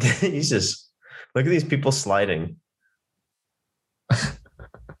 He's just look at these people sliding.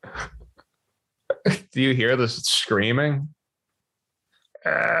 Do you hear this screaming?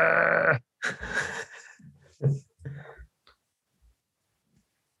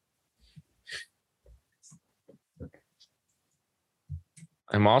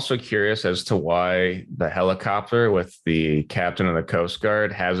 I'm also curious as to why the helicopter with the captain of the Coast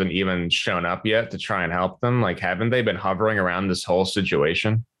Guard hasn't even shown up yet to try and help them. Like, haven't they been hovering around this whole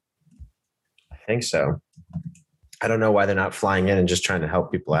situation? I think so. I don't know why they're not flying in and just trying to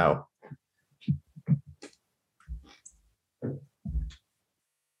help people out.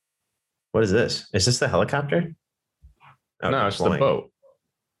 What is this? Is this the helicopter? Oh, no, it's the boat.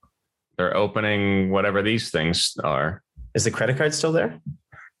 They're opening whatever these things are. Is the credit card still there?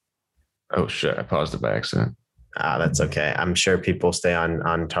 Oh, shit. I paused it by accident. That's okay. I'm sure people stay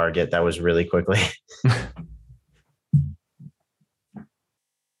on target. That was really quickly.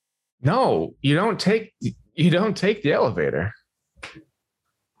 No, you don't take the elevator.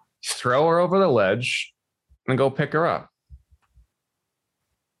 Throw her over the ledge and go pick her up.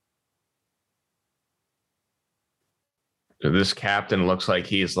 This captain looks like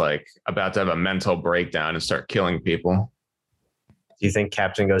he's like about to have a mental breakdown and start killing people. Do you think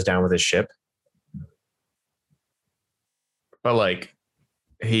Captain goes down with his ship? But like,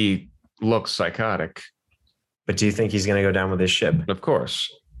 he looks psychotic. But do you think he's going to go down with his ship? Of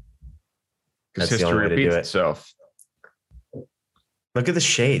course. That's history the only way to repeats do it. itself. Look at the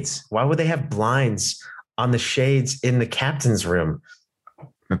shades. Why would they have blinds on the shades in the captain's room?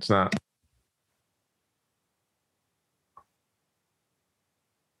 It's not.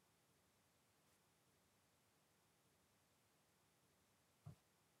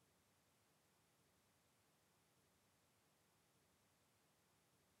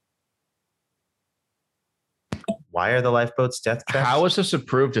 Why are the lifeboats death traps? How is this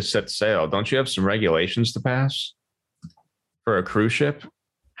approved to set sail? Don't you have some regulations to pass for a cruise ship?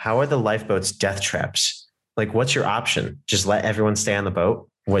 How are the lifeboats death traps? Like, what's your option? Just let everyone stay on the boat,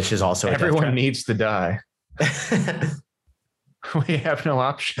 which is also everyone needs to die. a We have no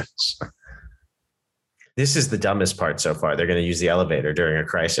options. This is the dumbest part so far. They're going to use the elevator during a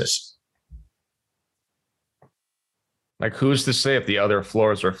crisis. Like, who's to say if the other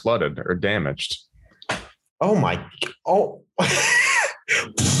floors are flooded or damaged? Oh my! Oh,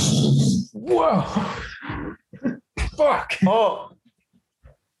 whoa! Fuck! Oh,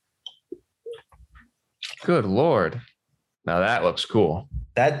 good Lord! Now that looks cool.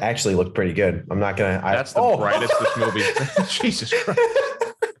 That actually looked pretty good. I'm not gonna. That's the brightest this movie. Jesus Christ!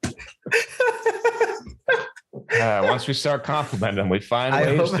 Once we start complimenting, we find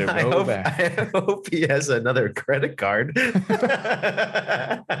ways to go back. I hope he has another credit card.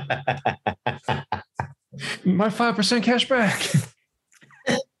 My 5% cash back.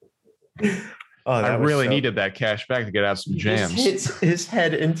 I really needed that cash back to get out some jams. He just hits his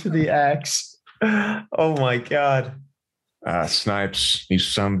head into the axe. Oh my God. Snipes, you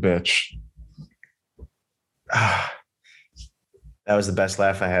son bitch. That was the best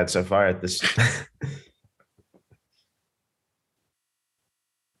laugh I had so far at this.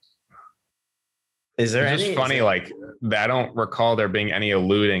 Is there it's any? Just funny, like I don't recall there being any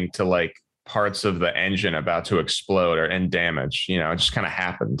alluding to like parts of the engine about to explode or end damage. You know, it just kind of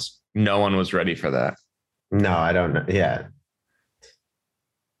happened. No one was ready for that. No, I don't know. Yeah.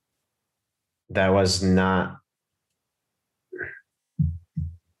 That was not.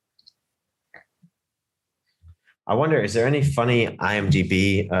 I wonder, is there any funny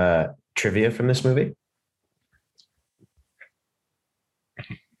IMDb trivia from this movie?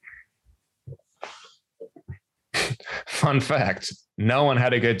 Fun fact, no one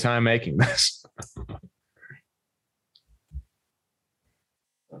had a good time making this.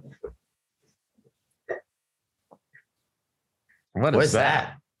 What is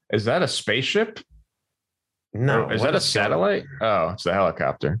that? Is that a spaceship? No. Or is that a satellite? Oh, it's a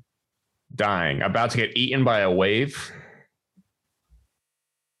helicopter. Dying, about to get eaten by a wave.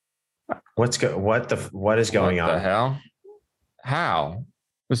 What is going on? What the hell? How?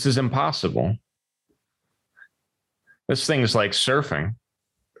 This is impossible. This thing is like surfing.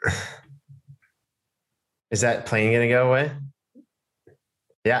 Is that plane going to go away?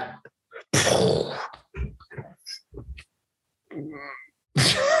 Yeah.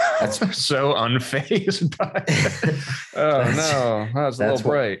 That's so unfazed by it. Oh no, that's a little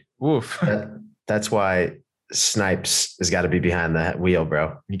bright. Woof. That's why Snipes has got to be behind the wheel,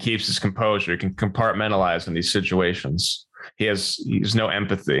 bro. He keeps his composure. He can compartmentalize in these situations. He's no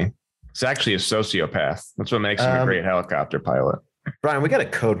empathy. He's actually a sociopath. That's what makes him a great helicopter pilot. Brian, we got a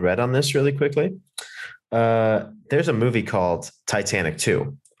code red on this really quickly. There's a movie called Titanic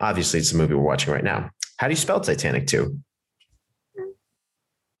 2. Obviously, it's the movie we're watching right now. How do you spell Titanic 2?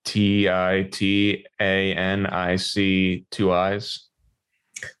 Titanic, 2 I's.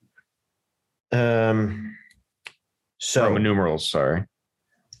 So Roman numerals, sorry.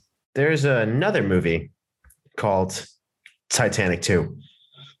 There's another movie called Titanic 2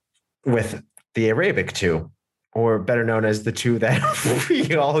 with the Arabic 2, or better known as the 2 that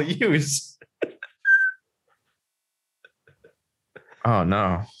we all use. Oh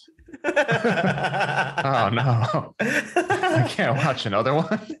no. Oh no. I can't watch another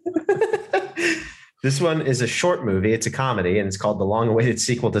one. This one is a short movie. It's a comedy, and it's called the long-awaited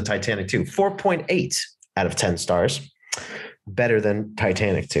sequel to Titanic 2. 4.8 out of 10 stars. Better than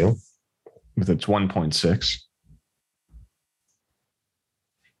Titanic 2. With its 1.6.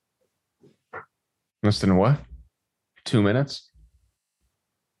 Less than what? 2 minutes?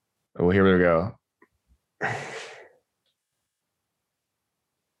 Oh, here we go.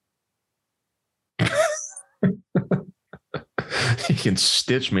 You can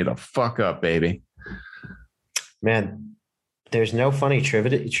stitch me the fuck up, baby. Man, there's no funny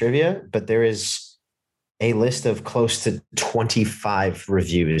trivia, but there is a list of close to 25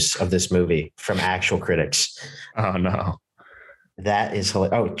 reviews of this movie from actual critics. Oh, no. That is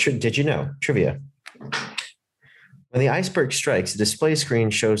hilarious. Oh, did you know? Trivia. When the iceberg strikes, the display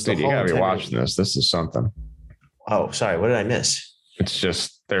screen shows the Dude, you gotta be watching this. This is something. Oh, sorry. What did I miss? It's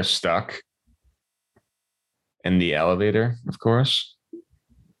just they're stuck in the elevator, of course.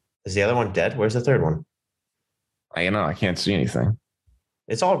 Is the other one dead? Where's the third one? I can't see anything.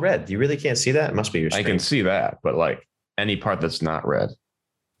 It's all red. You really can't see that? It must be your screen. I can see that, but like any part that's not red.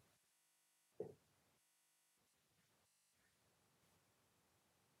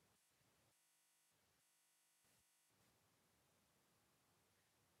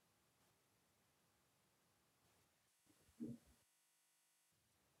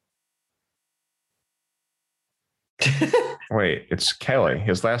 Wait, it's Kelly.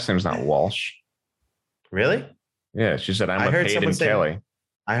 His last name's not Walsh. Really? Yeah, she said, I'm I with heard Hayden someone say Kelly.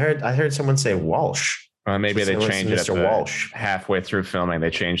 I heard someone say Walsh. Maybe they So it's changed it at Mr. the Walsh. halfway through filming. They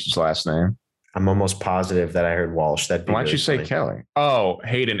changed his last name. I'm almost positive that I heard Walsh. That'd be Why'd really you say funny. Kelly? Oh,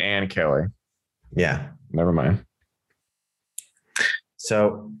 Hayden and Kelly. Yeah. Never mind.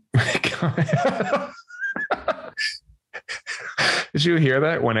 So did you hear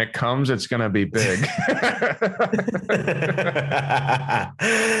that? When it comes, it's going to be big.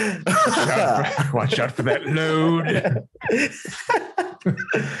 Watch out for that load.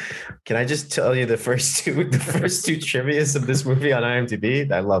 Can I just tell you the first two trivias of this movie on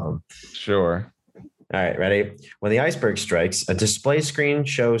IMDb? I love them. Sure. All right, ready? When the iceberg strikes, a display screen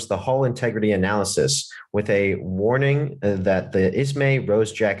shows the hull integrity analysis with a warning that the Ismay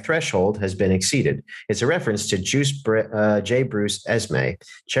Rose-Jack threshold has been exceeded. It's a reference to J. Bruce Ismay,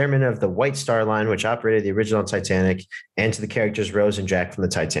 chairman of the White Star Line, which operated the original Titanic, and to the characters Rose and Jack from the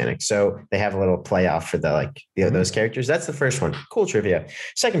Titanic. So they have a little play off for those characters. That's the first one. Cool trivia.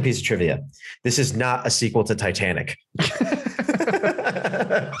 Second piece of trivia. This is not a sequel to Titanic.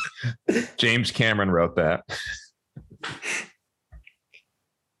 James Cameron wrote that.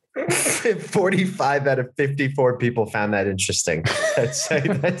 45 out of 54 people found that interesting. That's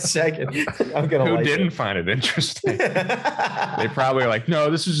second. I'm gonna. Who didn't find it interesting? They probably are like, no,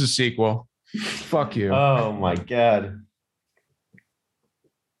 this is a sequel. Fuck you. Oh my God.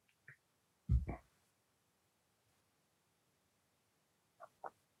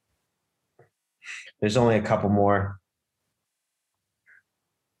 There's only a couple more.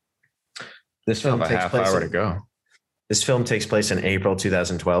 This film takes place. Hour to go. This film takes place in April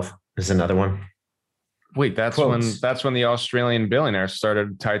 2012. There's another one. Wait, that's when the Australian billionaire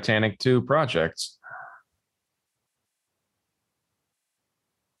started Titanic 2 projects.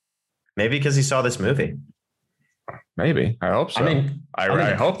 Maybe because he saw this movie. Maybe. I hope so.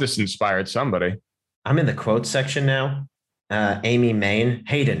 I hope this inspired somebody. I'm in the quote section now. Amy Main,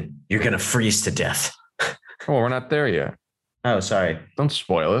 Hayden, you're going to freeze to death. Oh, we're not there yet. Oh, sorry. Don't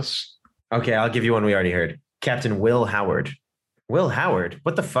spoil us. Okay, I'll give you one we already heard. Captain Will Howard. Will Howard?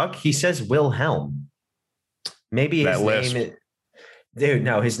 What the fuck? He says Wilhelm. Maybe his name. Dude,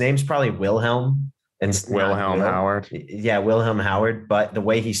 no, his name's probably Wilhelm. And Wilhelm Howard. Yeah, Wilhelm Howard. But the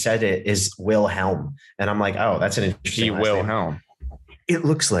way he said it is Wilhelm. And I'm like, oh, that's an interesting Wilhelm. It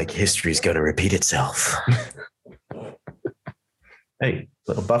looks like history's going to repeat itself. Hey,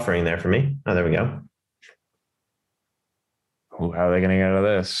 little buffering there for me. Oh, there we go. Ooh, how are they going to get out of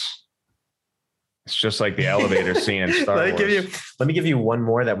this? It's just like the elevator scene in Star Wars. Let me give you one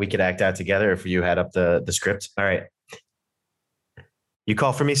more that we could act out together if you had up the script. All right. You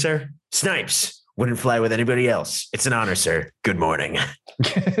call for me, sir? Snipes. Wouldn't fly with anybody else. It's an honor, sir. Good morning.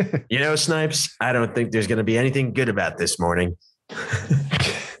 You know, Snipes, I don't think there's going to be anything good about this morning.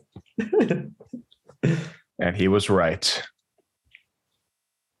 And he was right.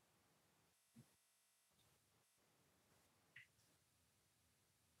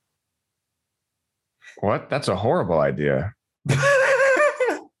 What? That's a horrible idea.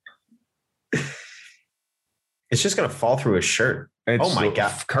 It's just going to fall through his shirt. Oh my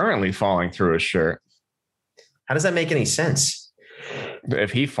God. Currently falling through his shirt. How does that make any sense?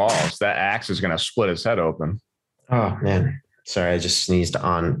 If he falls, that axe is going to split his head open. Oh, man. Sorry, I just sneezed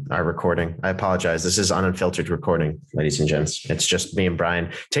on our recording. I apologize. This is unfiltered recording, ladies and gents. It's just me and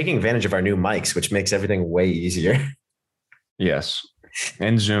Brian taking advantage of our new mics, which makes everything way easier. Yes.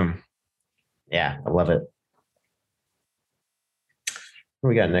 And Zoom. Yeah, I love it. What do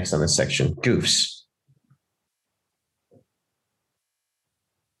we got next on this section? Goofs.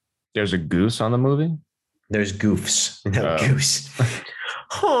 There's a goose on the movie? There's goofs. No, goose.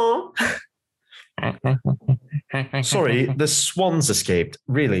 Huh. Sorry, the swans escaped.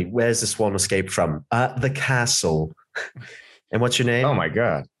 Really, where's the swan escaped from? The castle. And what's your name? Oh, my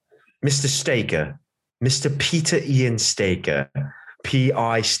God. Mr. Staker. Mr. Peter Ian Staker.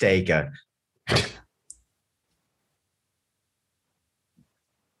 P.I. Staker.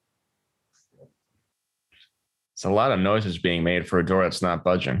 It's a lot of noises being made for a door that's not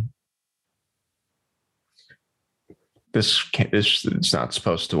budging. This it's not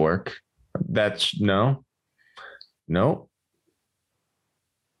supposed to work. That's no.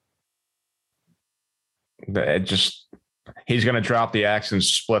 He's going to drop the axe and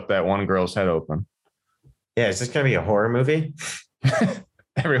split that one girl's head open. Yeah, is this going to be a horror movie?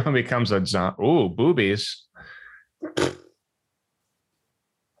 Everyone becomes a zombie. Ooh, boobies.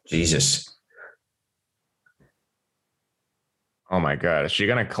 Jesus. Oh my God. Is she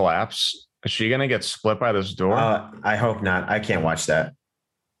going to collapse? Is she going to get split by this door? I hope not. I can't watch that.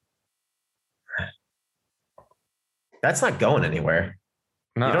 That's not going anywhere.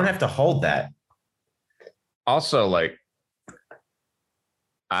 No. You don't have to hold that. Also, like,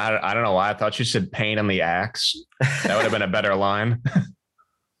 I don't know why I thought you said pain in the axe. That would have been a better line.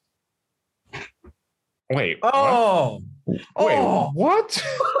 Wait. Oh. What? Wait, what?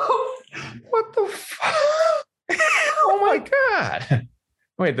 What the fuck? Oh my God.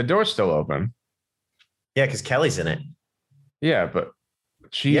 Wait, the door's still open. Yeah, because Kelly's in it. Yeah, but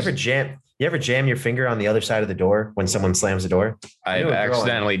you ever jam your finger on the other side of the door when someone slams the door? I've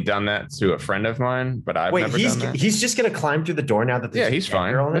accidentally done that to a friend of mine, but I've never done that. He's just gonna climb through the door now that he's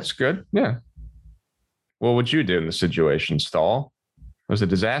fine. That's good. Yeah. What would you do in the situation? Stall? It was a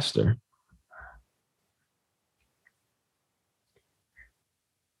disaster.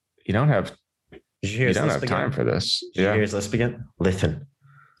 You don't have time for this. Did you hear his lisp again? Listen,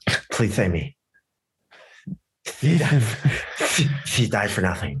 please say me. She died for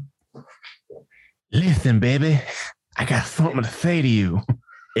nothing. Listen, baby, I got something to say to you.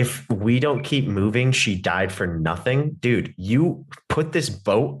 If we don't keep moving, she died for nothing. Dude, you put this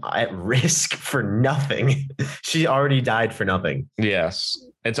boat at risk for nothing. She already died for nothing. Yes,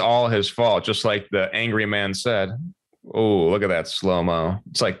 it's all his fault. Just like the angry man said. Oh, look at that slow-mo.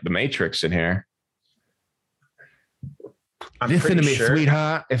 It's like the Matrix in here. Listen to me,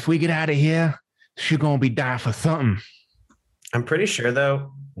 sweetheart. If we get out of here, she's going to be dying for something. I'm pretty sure,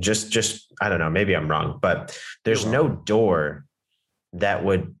 though, just I don't know, maybe I'm wrong, but there's no door that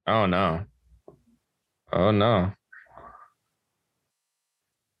would. Oh, no. Oh, no.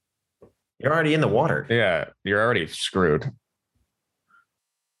 You're already in the water. Yeah, you're already screwed.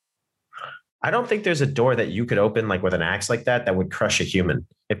 I don't think there's a door that you could open like with an axe like that would crush a human.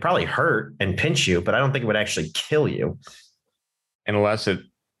 It probably hurt and pinch you, but I don't think it would actually kill you. Unless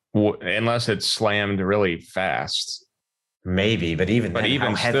it's slammed really fast. Maybe, but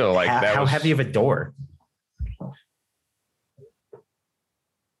even still, how heavy of a door?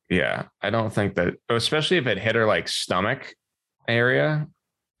 Yeah, I don't think that, especially if it hit her like stomach area,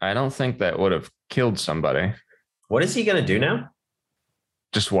 I don't think that would have killed somebody. What is he going to do now?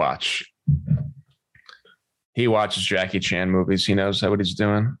 Just watch. He watches Jackie Chan movies. He knows what he's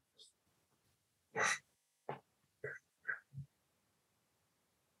doing.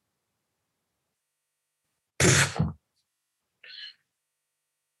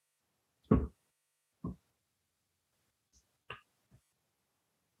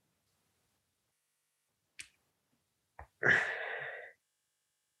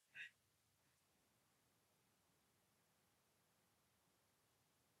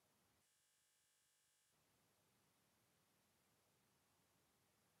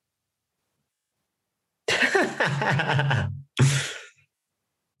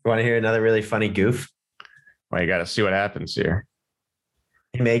 You want to hear another really funny goof? Well, you got to see what happens here.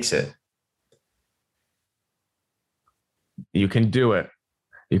 He makes it. You can do it.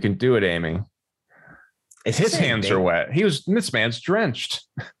 You can do it, Amy. His hands are wet. This man's drenched.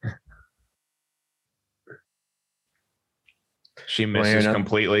 She misses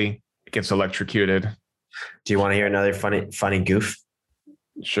completely. Gets electrocuted. Do you want to hear another funny goof?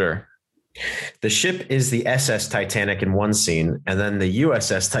 Sure. The ship is the SS Titanic in one scene, and then the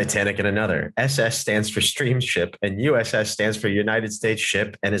USS Titanic in another. SS stands for stream ship, and USS stands for United States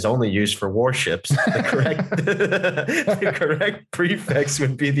ship, and is only used for warships. The correct prefix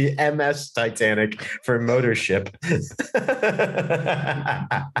would be the MS Titanic for motor ship.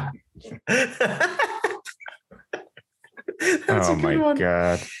 Oh my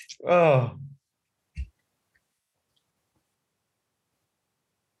God. Oh.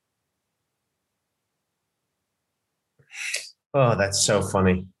 Oh, that's so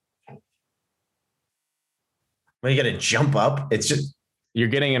funny. Well, you got to jump up. It's just you're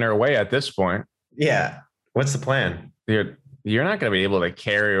getting in her way at this point. Yeah. What's the plan? You're not going to be able to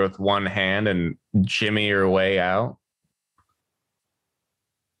carry her with one hand and jimmy your way out.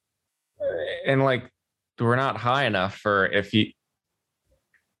 And like, we're not high enough for if you.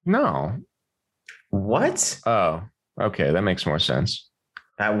 No. What? Oh, okay. That makes more sense.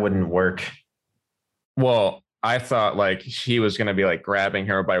 That wouldn't work. Well, I thought like he was going to be like grabbing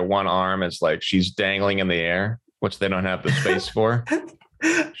her by one arm as like she's dangling in the air, which they don't have the space for.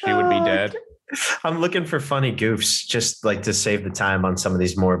 She would be dead. I'm looking for funny goofs just like to save the time on some of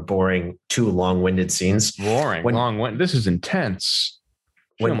these more boring, too long-winded scenes. Long-winded. This is intense.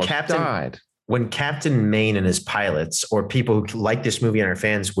 When Captain Maine and his pilots, or people who like this movie and our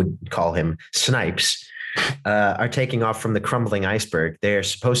fans would call him Snipes, are taking off from the crumbling iceberg, they are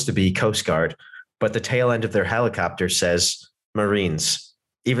supposed to be Coast Guard, but the tail end of their helicopter says Marines,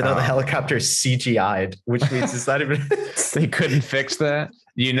 even though the helicopter is CGI'd, which means it's not even. They couldn't fix that.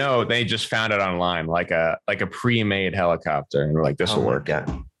 They just found it online, like a pre-made helicopter, and we're like, this will work.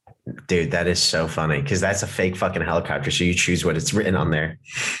 God. Dude, that is so funny because that's a fake fucking helicopter. So you choose what it's written on there.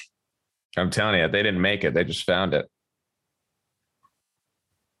 I'm telling you, they didn't make it. They just found it.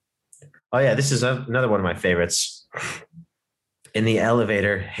 Oh yeah, this is another one of my favorites. In the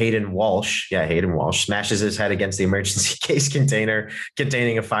elevator, Hayden Walsh smashes his head against the emergency case container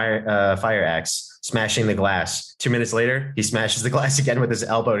containing a fire axe, smashing the glass. 2 minutes later, he smashes the glass again with his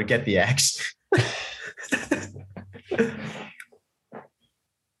elbow to get the axe.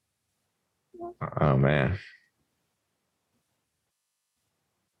 Oh man.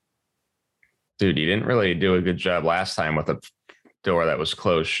 Dude, you didn't really do a good job last time with a door that was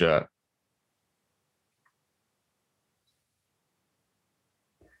closed shut.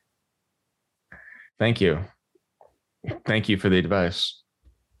 Thank you. Thank you for the advice.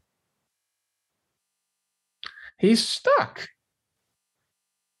 He's stuck.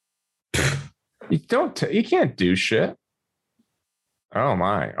 You can't do shit. Oh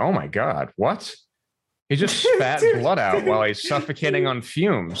my God. What? He just spat blood out while he's suffocating on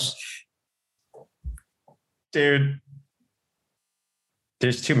fumes. Dude.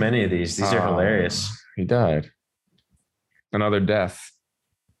 There's too many of these. These are hilarious. He died. Another death.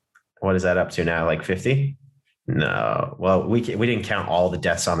 What is that up to now? Like 50? No. Well, we didn't count all the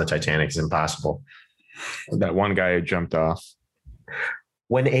deaths on the Titanic. It's impossible. That one guy who jumped off.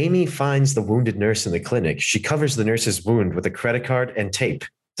 When Amy finds the wounded nurse in the clinic, she covers the nurse's wound with a credit card and tape,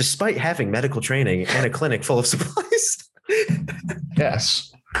 despite having medical training and a clinic full of supplies.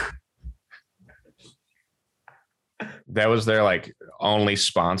 Yes. That was their only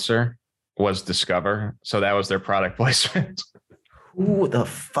sponsor was Discover. So that was their product placement. Who the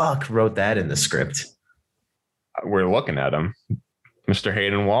fuck wrote that in the script? We're looking at him. Mr.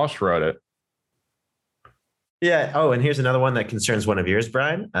 Hayden Walsh wrote it. Yeah. Oh, and here's another one that concerns one of yours,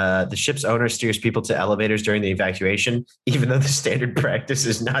 Brian. The ship's owner steers people to elevators during the evacuation, even though the standard practice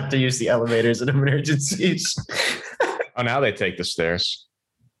is not to use the elevators in emergencies. Oh, now they take the stairs.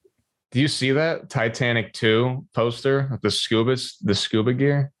 Do you see that Titanic 2 poster of the scuba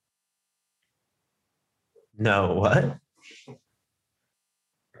gear? No, what?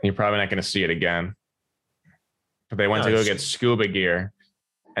 You're probably not going to see it again. But they went to go get scuba gear,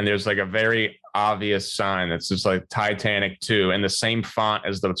 and there's a very obvious sign that's just Titanic 2 in the same font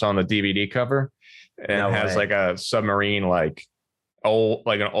as that's on the DVD cover, and has a submarine an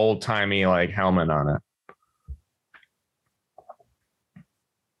old timey helmet on it.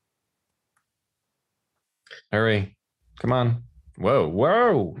 Hurry, come on!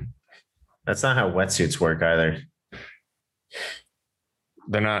 Whoa! That's not how wetsuits work either.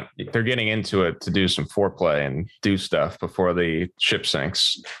 They're getting into it to do some foreplay and do stuff before the ship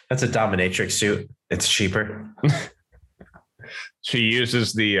sinks. That's a dominatrix suit. It's cheaper. She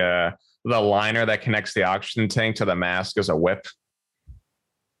uses the liner that connects the oxygen tank to the mask as a whip.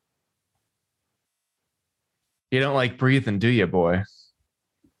 You don't like breathing, do you, boy?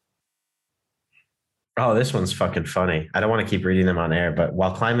 Oh, this one's fucking funny. I don't want to keep reading them on air, but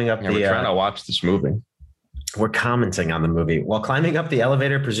while climbing up we're trying to watch this movie. We're commenting on the movie. While climbing up the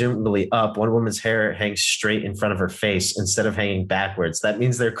elevator, presumably up, one woman's hair hangs straight in front of her face instead of hanging backwards. That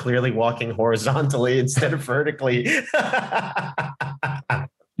means they're clearly walking horizontally instead of vertically.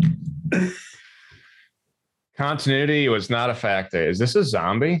 Continuity was not a factor. Is this a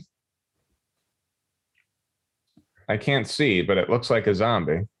zombie? I can't see, but it looks like a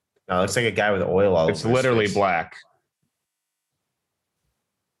zombie. No, it looks like a guy with oil all over. It's literally black.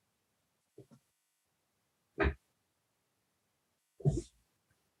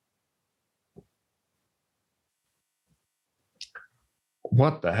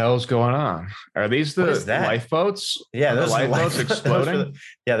 What the hell's going on? Are these the lifeboats? Yeah, those are the lifeboats exploding.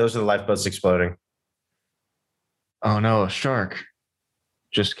 Those are the lifeboats exploding. Oh no, a shark.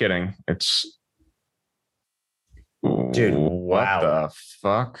 Just kidding. It's dude. What the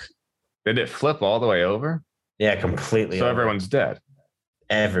fuck? Did it flip all the way over? Yeah, completely. So everyone's dead.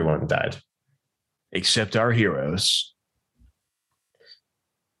 Everyone died. Except our heroes.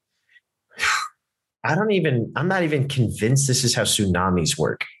 I'm not even convinced this is how tsunamis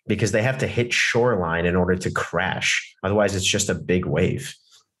work because they have to hit shoreline in order to crash. Otherwise, it's just a big wave.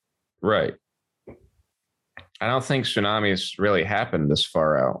 Right. I don't think tsunamis really happen this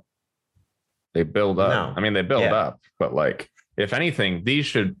far out. They build up. No. I mean, they build up, but if anything,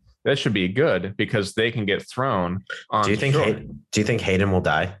 that should be good because they can get thrown on. Do you think Hayden will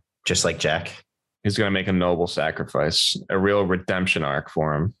die just like Jack? He's going to make a noble sacrifice, a real redemption arc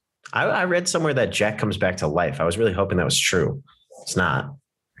for him. I read somewhere that Jack comes back to life. I was really hoping that was true. It's not.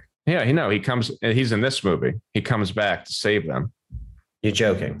 Yeah, he's in this movie. He comes back to save them. You're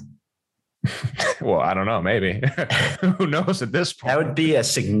joking. Well, I don't know. Maybe. Who knows at this point? That would be a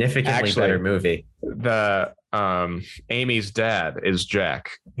significantly better movie. The Amy's dad is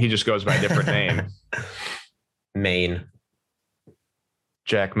Jack. He just goes by a different name. Maine.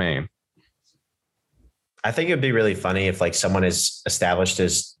 Jack Maine. I think it would be really funny if like someone as established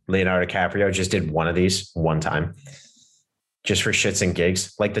as Leonardo DiCaprio just did one of these one time, just for shits and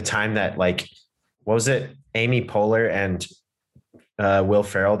gigs. Like the time that like, what was it? Amy Poehler and Will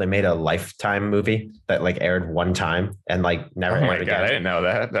Ferrell, they made a Lifetime movie that like aired one time and like never Oh my aired God, again. I didn't know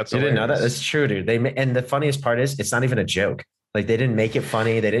that. That's You didn't know that? hilarious. That's true, dude. And the funniest part is it's not even a joke. Like they didn't make it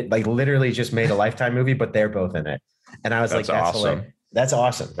funny. They didn't like literally just made a Lifetime movie, but they're both in it. And I was like, That's that's awesome. hilarious. That's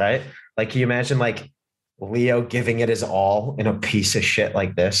awesome, right? Like, can you imagine like Leo giving it his all in a piece of shit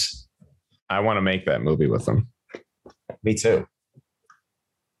like this? I want to make that movie with him. Me too.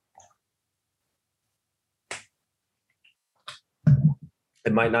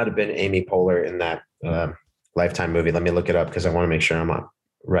 It might not have been Amy Poehler in that Lifetime movie. Let me look it up because I want to make sure I'm on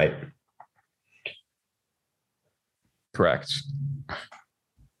right. Correct.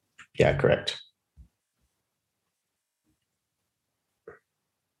 Yeah, correct.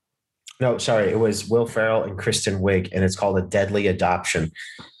 No, sorry. It was Will Ferrell and Kristen Wiig, and it's called A Deadly Adoption.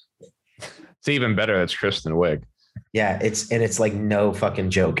 It's even better. It's Kristen Wiig. Yeah, it's like no fucking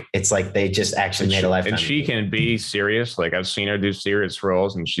joke. It's like they just actually made a Lifetime. And she can be serious. Like I've seen her do serious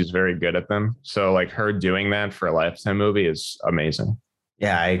roles, and she's very good at them. So like her doing that for a Lifetime movie is amazing.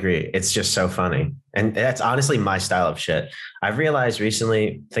 Yeah, I agree. It's just so funny. And that's honestly my style of shit. I've realized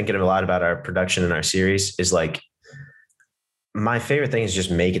recently, thinking a lot about our production and our series, is like my favorite thing is just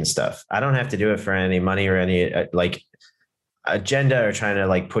making stuff. I don't have to do it for any money or any like agenda or trying to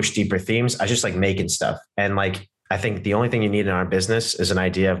like push deeper themes. I just like making stuff. And like, I think the only thing you need in our business is an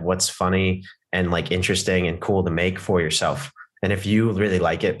idea of what's funny and like interesting and cool to make for yourself. And if you really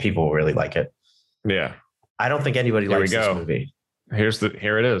like it, people will really like it. Yeah. I don't think anybody Here we likes this go. movie.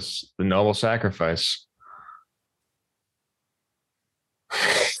 Here it is. The Noble Sacrifice.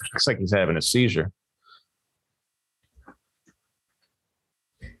 Looks like he's having a seizure.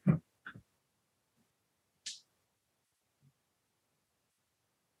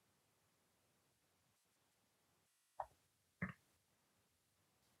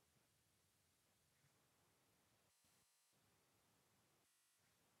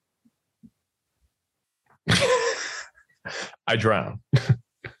 I drown.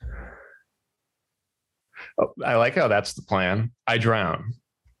 I like how that's the plan. I drown.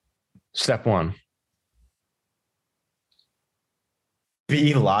 Step one.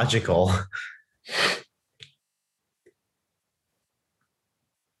 Be logical.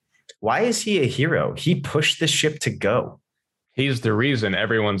 Why is he a hero? He pushed the ship to go. He's the reason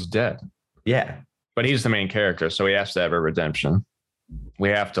everyone's dead. Yeah. But he's the main character, so he has to have a redemption. We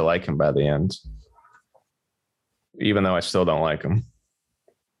have to like him by the end. Even though I still don't like him.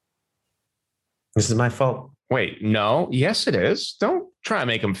 This is my fault. Wait, no. Yes, it is. Don't try to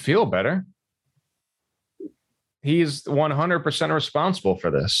make him feel better. He's 100% responsible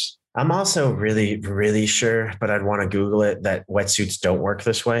for this. I'm also really, really sure, but I'd want to Google it, that wetsuits don't work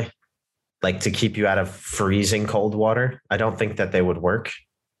this way. Like to keep you out of freezing cold water. I don't think that they would work.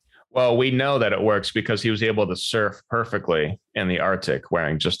 Well, we know that it works because he was able to surf perfectly in the Arctic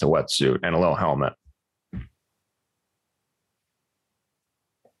wearing just a wetsuit and a little helmet.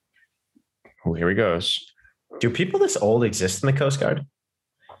 Oh, here he goes. Do people this old exist in the Coast Guard?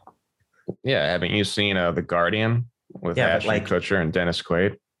 Yeah, haven't you seen The Guardian with Ashton Kutcher and Dennis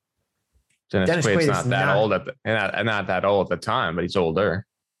Quaid? Dennis Quaid's not that old not that old at the time, but he's older.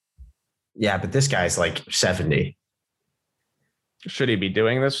 Yeah, but this guy's like 70. Should he be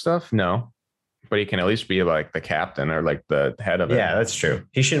doing this stuff? No, but he can at least be like the captain or like the head of it. Yeah, that's true.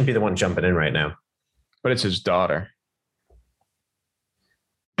 He shouldn't be the one jumping in right now. But it's his daughter.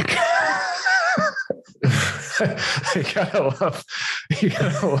 you gotta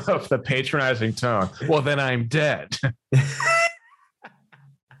love the patronizing tone. Well, then I'm dead.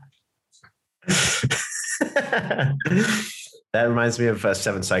 That reminds me of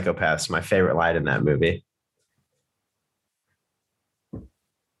Seven Psychopaths, my favorite line in that movie. You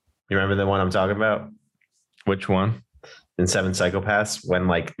remember the one I'm talking about? Which one? In Seven Psychopaths, when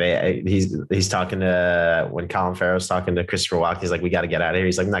like he's talking to, when Colin Farrell's talking to Christopher Walken, he's like, we got to get out of here.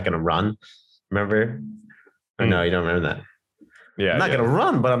 He's like, I'm not going to run. Remember? Or no, you don't remember that? Yeah. I'm not going to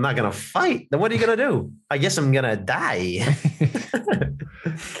run, but I'm not going to fight. Then what are you going to do? I guess I'm going to die.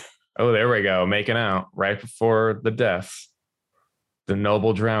 Oh, there we go. Making out right before the death. The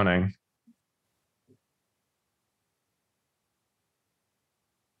noble drowning.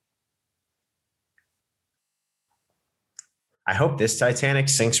 I hope this Titanic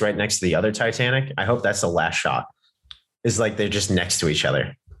sinks right next to the other Titanic. I hope that's the last shot. Is like they're just next to each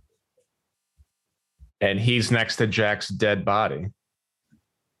other. And he's next to Jack's dead body.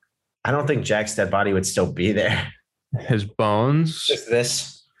 I don't think Jack's dead body would still be there. His bones. Just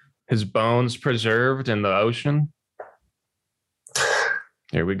this. His bones preserved in the ocean.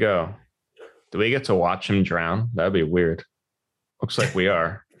 Here we go. Do we get to watch him drown? That'd be weird. Looks like we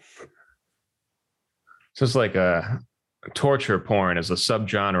are. This is like a torture porn is a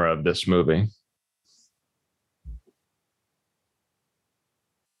subgenre of this movie.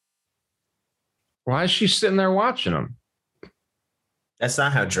 Why is she sitting there watching him? That's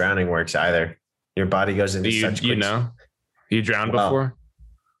not how drowning works either. Your body goes into such quick... You drowned before?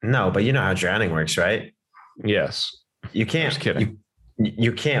 No, but you know how drowning works, right? Yes. You can't. Just kidding.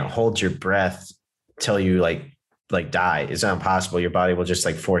 You can't hold your breath till you like die. It's not possible. Your body will just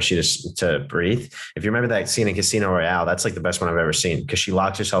like force you to breathe. If you remember that scene in Casino Royale, that's like the best one I've ever seen because she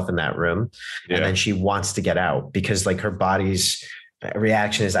locks herself in that room and then she wants to get out because like her body's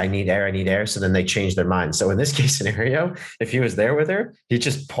reaction is I need air. So then they change their mind. So in this case scenario, if he was there with her, he'd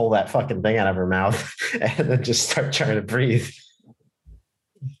just pull that fucking thing out of her mouth and then just start trying to breathe.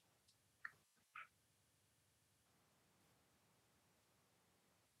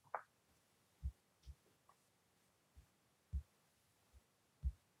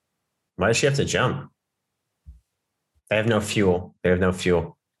 Why does she have to jump? They have no fuel.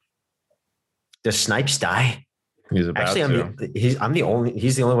 Does Snipes die? He's about to. He's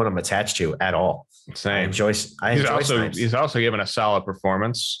the only one I'm attached to at all. Same. I enjoy Snipes. He's also given a solid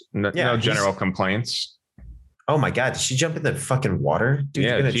performance. No general complaints. Oh my God. Did she jump in the fucking water? Dude,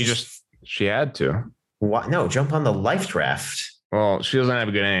 yeah, she had to. What? No, jump on the life raft. Well, she doesn't have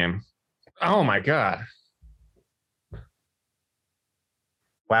a good aim. Oh my God.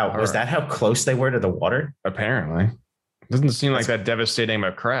 Wow. Was that how close they were to the water? Apparently. Doesn't seem like that devastating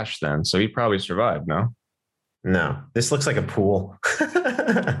a crash then. So he probably survived, no? No. This looks like a pool.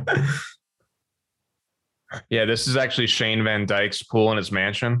 Yeah, this is actually Shane Van Dyke's pool in his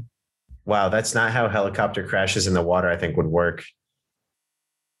mansion. Wow, that's not how helicopter crashes in the water, I think, would work.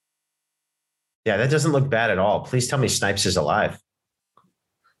 Yeah, that doesn't look bad at all. Please tell me Snipes is alive.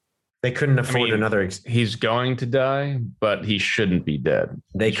 They couldn't afford another. He's going to die, but he shouldn't be dead.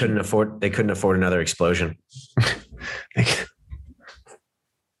 They couldn't afford another explosion.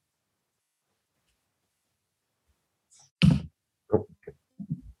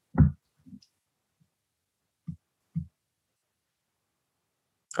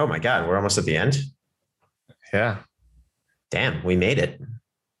 Oh my God, we're almost at the end. Yeah. Damn, we made it.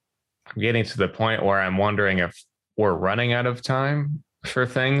 I'm getting to the point where I'm wondering if we're running out of time for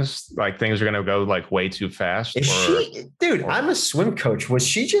things. Like things are going to go like way too fast. I'm a swim coach. Was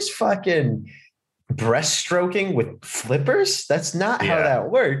she just fucking breaststroking with flippers? That's not how that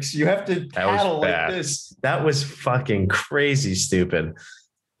works. You have to paddle like this. That was fucking crazy stupid.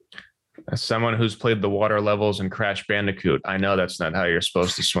 As someone who's played the water levels in Crash Bandicoot, I know that's not how you're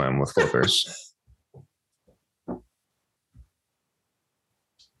supposed to swim with flippers.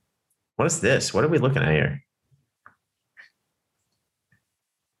 What is this? What are we looking at here?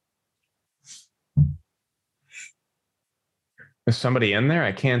 Is somebody in there?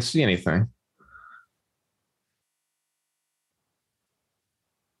 I can't see anything.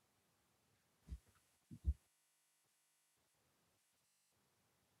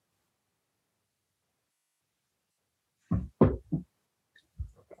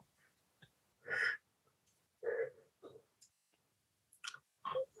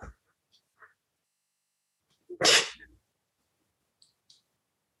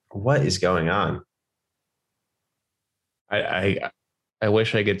 What is going on? I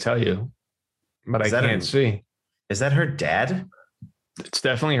wish I could tell you, but I can't see. Is that her dad? It's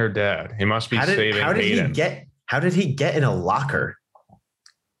definitely her dad. He must be saving Hayden. How did he get in a locker?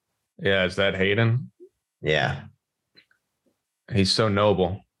 Yeah, is that Hayden? Yeah. He's so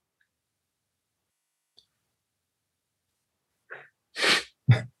noble.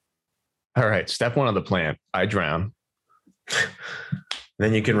 All right, step one of the plan. I drown.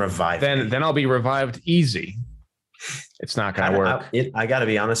 Then you can revive me. Then I'll be revived easy. It's not going to work. I got to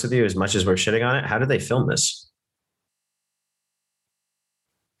be honest with you, as much as we're shitting on it, how did they film this?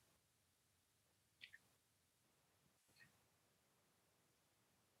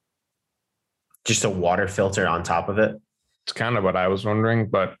 Just a water filter on top of it? It's kind of what I was wondering,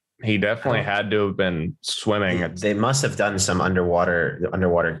 but he definitely had to have been swimming. They must have done some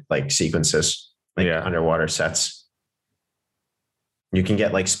underwater like sequences, underwater sets. You can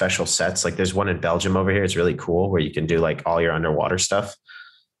get like special sets. Like there's one in Belgium over here. It's really cool where you can do like all your underwater stuff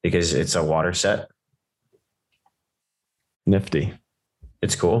because it's a water set. Nifty.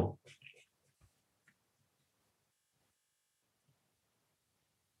 It's cool.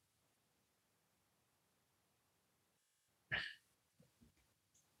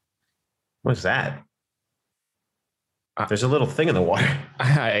 What's that? There's a little thing in the water.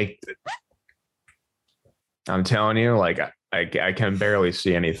 I'm telling you, like I can barely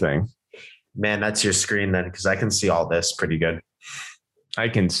see anything. Man, that's your screen then, because I can see all this pretty good. I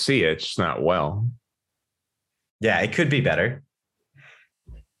can see it, just not well. Yeah, it could be better.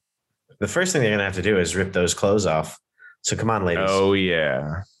 The first thing they're gonna have to do is rip those clothes off. So come on, ladies. Oh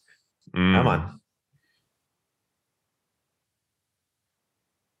yeah. Come on.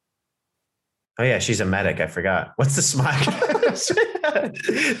 Oh yeah, she's a medic. I forgot. What's the smile?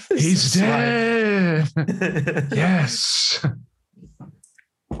 He's dead. Yes.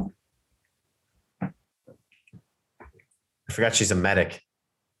 I forgot she's a medic.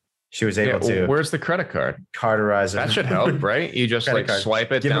 She was able to. Where's the credit card? Cauterize it. That should help, right? You just like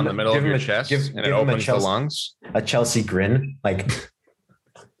swipe it down the middle of your chest and it opens the lungs. A Chelsea grin. Like,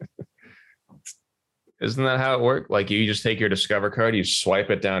 isn't that how it works? Like you just take your Discover card, you swipe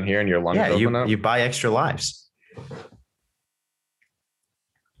it down here and your lungs open up? You buy extra lives.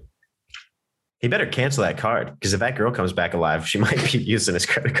 He better cancel that card because if that girl comes back alive, she might be using his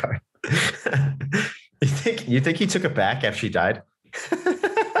credit card. You think he took it back after she died?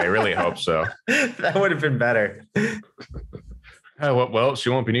 I really hope so. That would have been better. Oh, well, she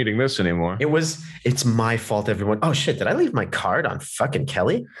won't be needing this anymore. It's my fault, everyone. Oh shit, did I leave my card on fucking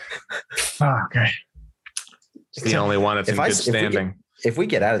Kelly? Okay. It's the only one that's in good standing. If we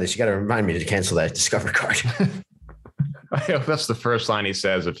get out of this, you got to remind me to cancel that Discover card. I hope that's the first line he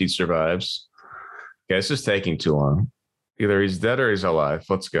says if he survives. Okay, this is taking too long. Either he's dead or he's alive.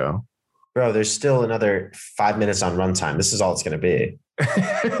 Let's go. Bro, there's still another 5 minutes on runtime. This is all it's going to be.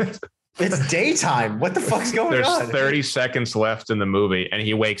 It's daytime. What the fuck's going on? There's 30 seconds left in the movie, and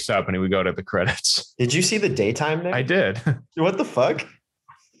he wakes up and we go to the credits. Did you see the daytime there? I did. What the fuck?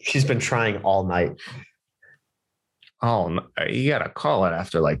 She's been trying all night. Oh, you got to call it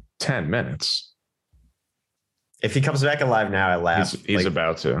after like 10 minutes. If he comes back alive now, I laugh. He's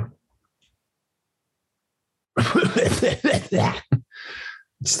about to.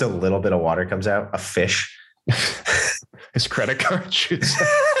 Just a little bit of water comes out. A fish. His credit card shoots.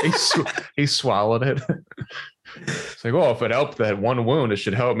 He swallowed it. It's like, well, if it helped that one wound, it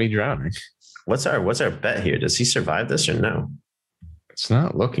should help me drowning. What's our bet here? Does he survive this or no? It's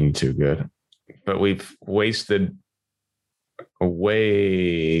not looking too good, but we've wasted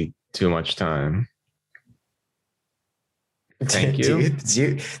way too much time. Thank you. Do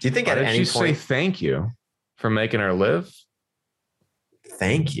you think at any point say thank you for making her live?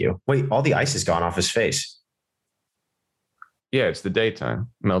 Thank you. Wait, all the ice is gone off his face. Yeah, it's the daytime.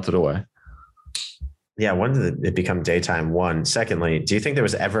 Melted away. Yeah, when did it become daytime? One. Secondly, do you think there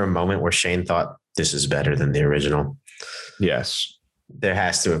was ever a moment where Shane thought this is better than the original? Yes. There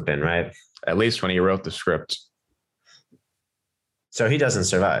has to have been, right? At least when he wrote the script. So he doesn't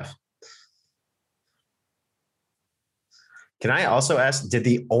survive. Can I also ask, did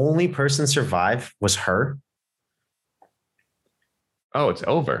the only person survive was her? Oh, it's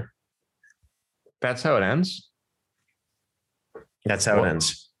over. That's how it ends? That's how it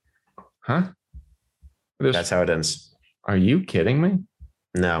ends. Huh? That's how it ends. Are you kidding me?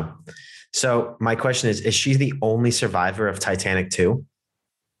 No. So my question is she the only survivor of Titanic 2?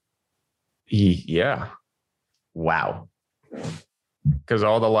 Yeah. Wow. Because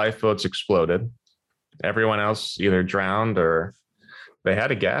all the lifeboats exploded. Everyone else either drowned or they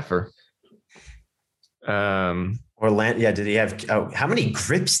had a gaffer. Orlando, yeah. Did he have? Oh, how many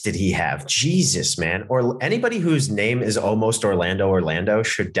grips did he have? Jesus, man. Or anybody whose name is almost Orlando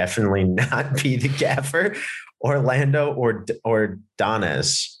should definitely not be the gaffer. Orlando or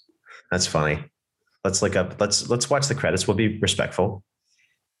Donez. That's funny. Let's look up. Let's watch the credits. We'll be respectful.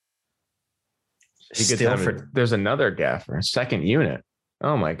 There's another gaffer, second unit.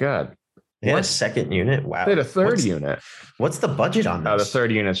 Oh my God. Yeah, a second unit. Wow. They had a third unit. What's the budget on this? Oh, the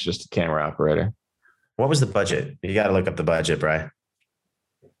third unit's just a camera operator. What was the budget? You got to look up the budget, Bri.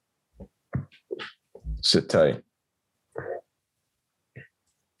 Sit tight.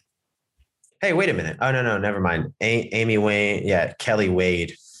 Hey, wait a minute. Oh, no, never mind. Amy Wayne. Yeah, Kelly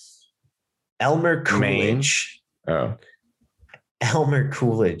Wade. Elmer Coolidge. Oh. Elmer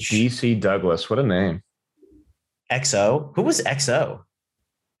Coolidge. DC Douglas. What a name. XO? Who was XO?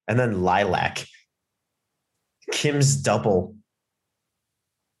 And then Lilac. Kim's double.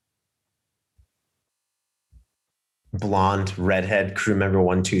 Blonde, redhead, crew member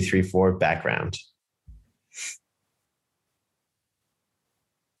 1, 2, 3, 4, background.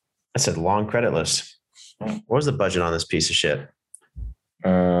 That's a long credit list. What was the budget on this piece of shit?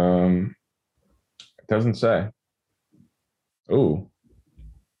 It doesn't say. Ooh.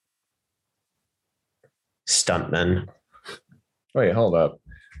 Stuntmen. Wait, hold up.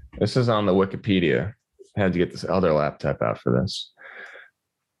 This is on the Wikipedia. I had to get this other laptop out for this.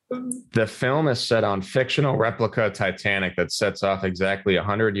 The film is set on fictional replica Titanic that sets off exactly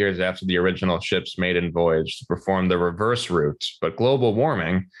 100 years after the original ship's maiden voyage to perform the reverse route. But global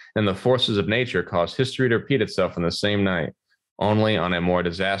warming and the forces of nature cause history to repeat itself in the same night, only on a more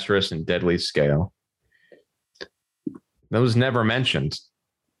disastrous and deadly scale. That was never mentioned.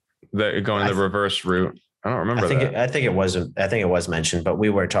 Going the reverse route. I don't remember that. I think it was mentioned, but we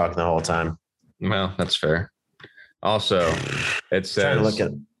were talking the whole time. Well, that's fair. Also, it says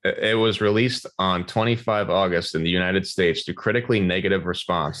it was released on 25 August in the United States to critically negative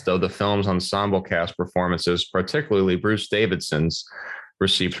response, though the film's ensemble cast performances, particularly Bruce Davidson's,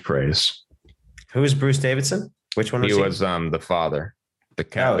 received praise. Who is Bruce Davidson? Which one was he? He was the father, the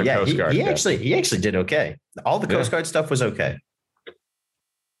captain. Oh, yeah, Coast Guard. He actually did okay. All the Coast Guard stuff was okay.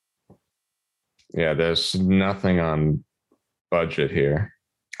 Yeah, there's nothing on budget here.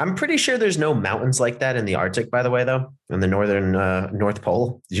 I'm pretty sure there's no mountains like that in the Arctic, by the way, though, in the northern North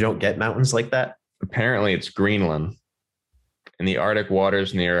Pole. You don't get mountains like that. Apparently, it's Greenland in the Arctic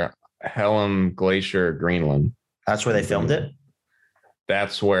waters near Helm Glacier, Greenland. That's where they filmed it.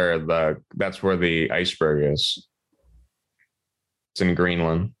 That's where the iceberg is. It's in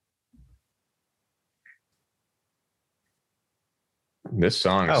Greenland. This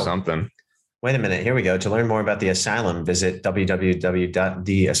song is something. Wait a minute. Here we go. To learn more about the Asylum, visit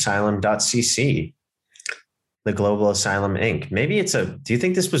www.theasylum.cc. The Global Asylum Inc. Maybe it's do you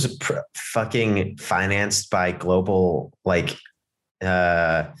think this was fucking financed by global, environmental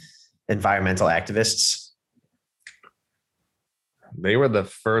activists? They were the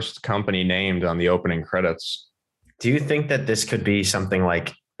first company named on the opening credits. Do you think that this could be something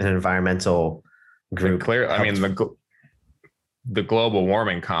like an environmental group? The global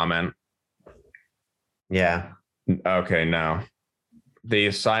warming comment. Yeah. Okay, no. The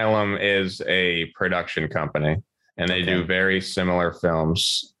Asylum is a production company, and they do very similar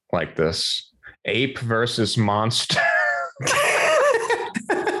films like this. Ape versus Monster.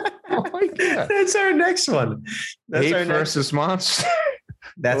 Oh my God. That's our next one. Ape versus Monster.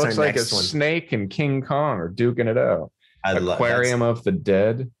 That's looks our like next a one. Snake and King Kong are duking it out. Aquarium of the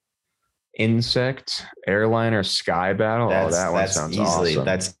Dead. Insect, Airliner, Sky Battle. That one sounds awesome.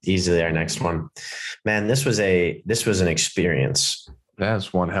 That's easily our next one. Man, this was an experience.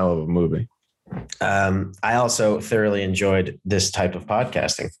 That's one hell of a movie. I also thoroughly enjoyed this type of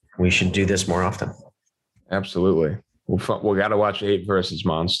podcasting. We should do this more often. Absolutely. We got to watch Ape versus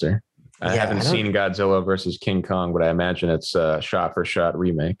Monster. I haven't seen Godzilla versus King Kong, but I imagine it's a shot-for-shot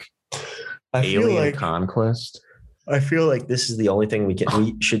remake. Alien Conquest. I feel like this is the only thing we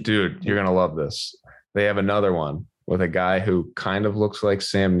should. Dude, you're going to love this. They have another one with a guy who kind of looks like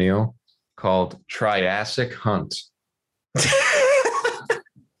Sam Neill called Triassic Hunt.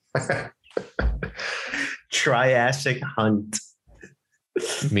 Triassic Hunt.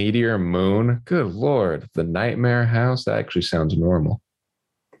 Meteor Moon. Good Lord. The Nightmare House. That actually sounds normal.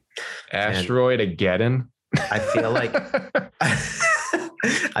 Asteroid Ageddon. I feel like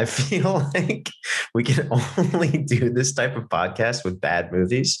we can only do this type of podcast with bad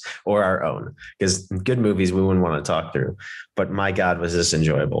movies or our own, because good movies we wouldn't want to talk through. But my God, was this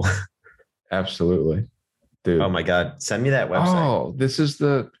enjoyable? Absolutely. Dude. Oh my God. Send me that website. Oh, this is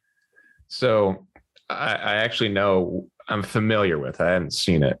so I actually know, I'm familiar with, I haven't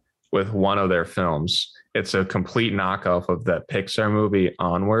seen it, with one of their films. It's a complete knockoff of that Pixar movie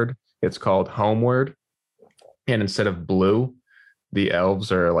Onward. It's called Homeward. And instead of blue, the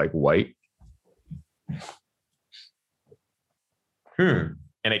elves are like white. And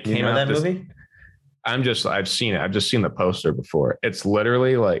it came out that movie? I've seen it. I've just seen the poster before. It's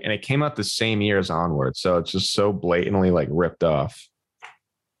literally and it came out the same year as Onward. So it's just so blatantly ripped off.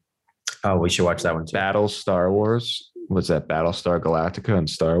 Oh, we should watch that one too. Star Wars. Was that Battlestar Galactica and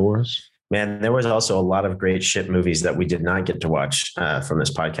Star Wars? Man, there was also a lot of great shit movies that we did not get to watch from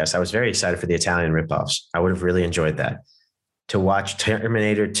this podcast. I was very excited for the Italian ripoffs. I would have really enjoyed that. To watch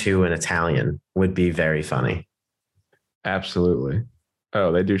Terminator 2 in Italian would be very funny. Absolutely.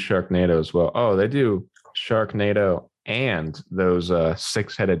 Oh, they do Sharknado as well. Oh, they do Sharknado and those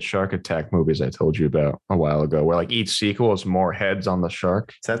six-headed shark attack movies I told you about a while ago, where each sequel is more heads on the shark.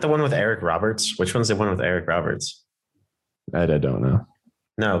 Is that the one with Eric Roberts? Which one's the one with Eric Roberts? I don't know.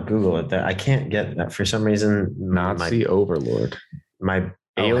 No, Google it. I can't get that for some reason. Nazi Overlord.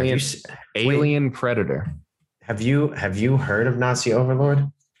 Alien Predator. Have you heard of Nazi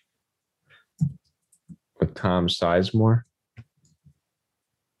Overlord? with Tom Sizemore?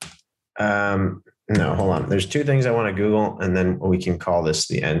 No, hold on. There's two things I want to Google, and then we can call this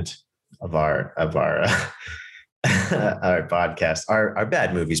the end of our our podcast, our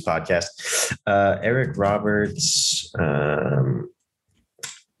bad movies podcast. Eric Roberts.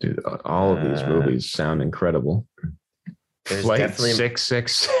 Dude, all of these movies sound incredible. Flight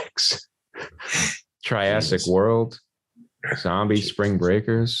 666, Triassic World, Zombie Spring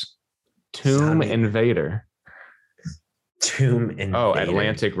Breakers, Tomb Invader. Oh,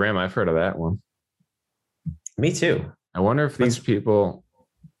 Atlantic Rim. I've heard of that one. Me too. I wonder if these people.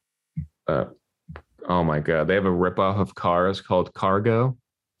 Oh my God, they have a ripoff of Cars called Cargo.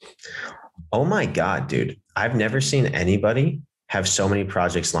 Oh my God, dude! I've never seen anybody have so many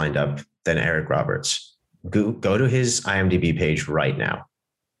projects lined up than Eric Roberts. Go to his IMDb page right now.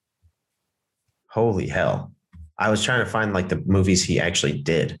 Holy hell. I was trying to find like the movies he actually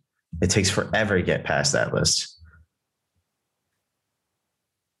did. It takes forever to get past that list.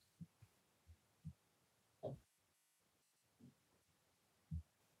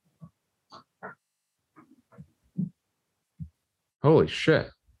 Holy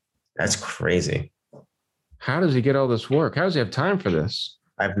shit. That's crazy. How does he get all this work? How does he have time for this?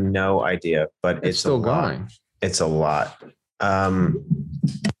 I have no idea, but it's still a lot. going. It's a lot.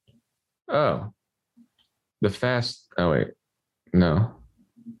 No.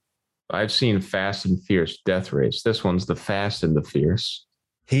 I've seen Fast and Fierce Death Race. This one's the Fast and the Fierce.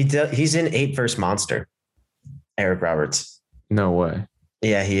 He's in 8 vs. Monster. Eric Roberts. No way.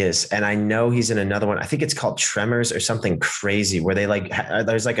 Yeah, he is. And I know he's in another one. I think it's called Tremors or something crazy where they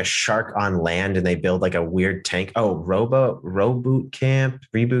there's like a shark on land and they build like a weird tank. Oh, Reboot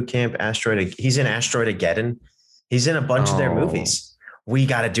Camp, Asteroid. He's in Asteroidageddon. He's in a bunch of their movies. We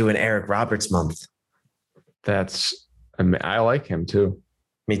got to do an Eric Roberts month. I like him too.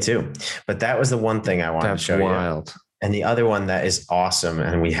 Me too. But that was the one thing I wanted to show you. That's wild. And the other one that is awesome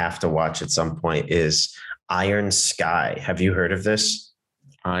and we have to watch at some point is Iron Sky. Have you heard of this?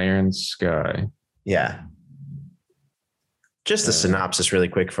 Iron Sky. Yeah. Just the synopsis really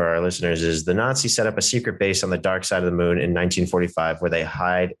quick for our listeners is the Nazis set up a secret base on the dark side of the moon in 1945 where they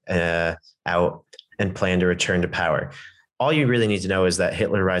hide out and plan to return to power. All you really need to know is that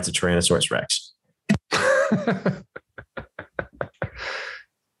Hitler rides a Tyrannosaurus Rex.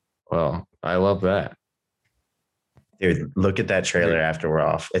 Well, I love that. Dude, look at that trailer after we're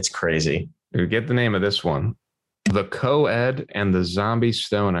off. It's crazy. Dude, get the name of this one. The Co-Ed and the Zombie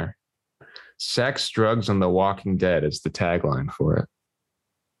Stoner. Sex, drugs, and the Walking Dead is the tagline for it.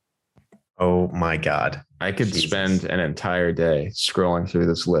 Oh my God. I could spend an entire day scrolling through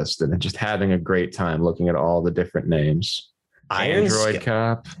this list and just having a great time looking at all the different names. Android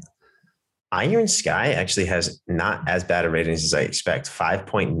Cop. Iron Sky actually has not as bad a ratings as I expect.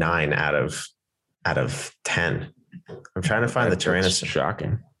 5.9 out of 10. I'm trying to find the Tyrannosaurus.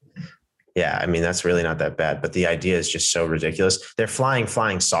 Shocking. Yeah, I mean, that's really not that bad, but the idea is just so ridiculous. They're flying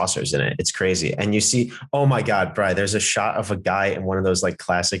saucers in it. It's crazy. And you see, oh my God, Bri, there's a shot of a guy in one of those like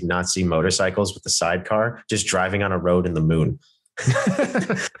classic Nazi motorcycles with the sidecar just driving on a road in the moon.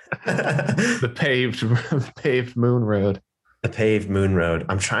 The paved moon road. The paved moon road.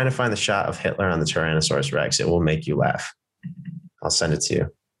 I'm trying to find the shot of Hitler on the Tyrannosaurus Rex. It will make you laugh. I'll send it to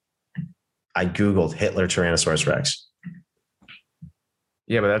you. I Googled Hitler Tyrannosaurus Rex.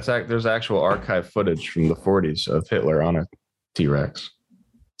 Yeah, but there's actual archive footage from the 40s of Hitler on a T-Rex.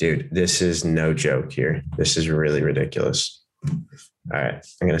 Dude, this is no joke here. This is really ridiculous. All right,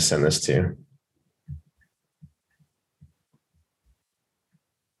 I'm going to send this to you.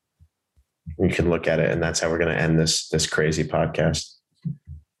 You can look at it, and that's how we're going to end this crazy podcast.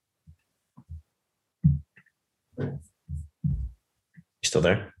 You still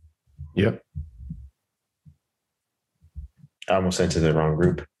there? Yep. I almost sent to the wrong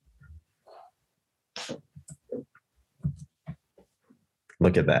group.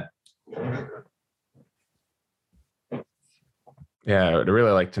 Look at that. Yeah, I would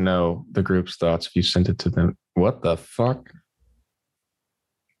really like to know the group's thoughts if you sent it to them. What the fuck?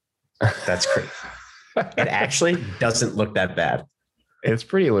 That's crazy. It actually doesn't look that bad. It's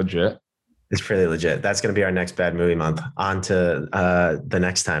pretty legit. It's pretty legit. That's going to be our next bad movie month. On to the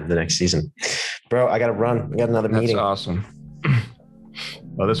next season. Bro, I got to run. I got another meeting. That's awesome.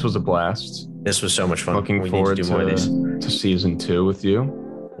 Well, this was a blast. This was so much fun. Looking forward to more of these. To season 2 with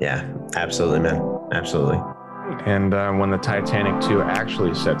you. Yeah, absolutely, man. Absolutely. And when the Titanic 2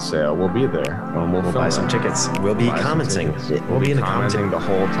 actually sets sail, we'll be there. We'll buy some tickets. We'll be commenting. We'll be in the commenting the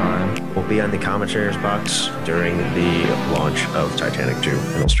whole time. We'll be on the commentators box during the launch of Titanic 2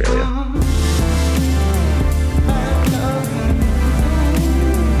 in Australia.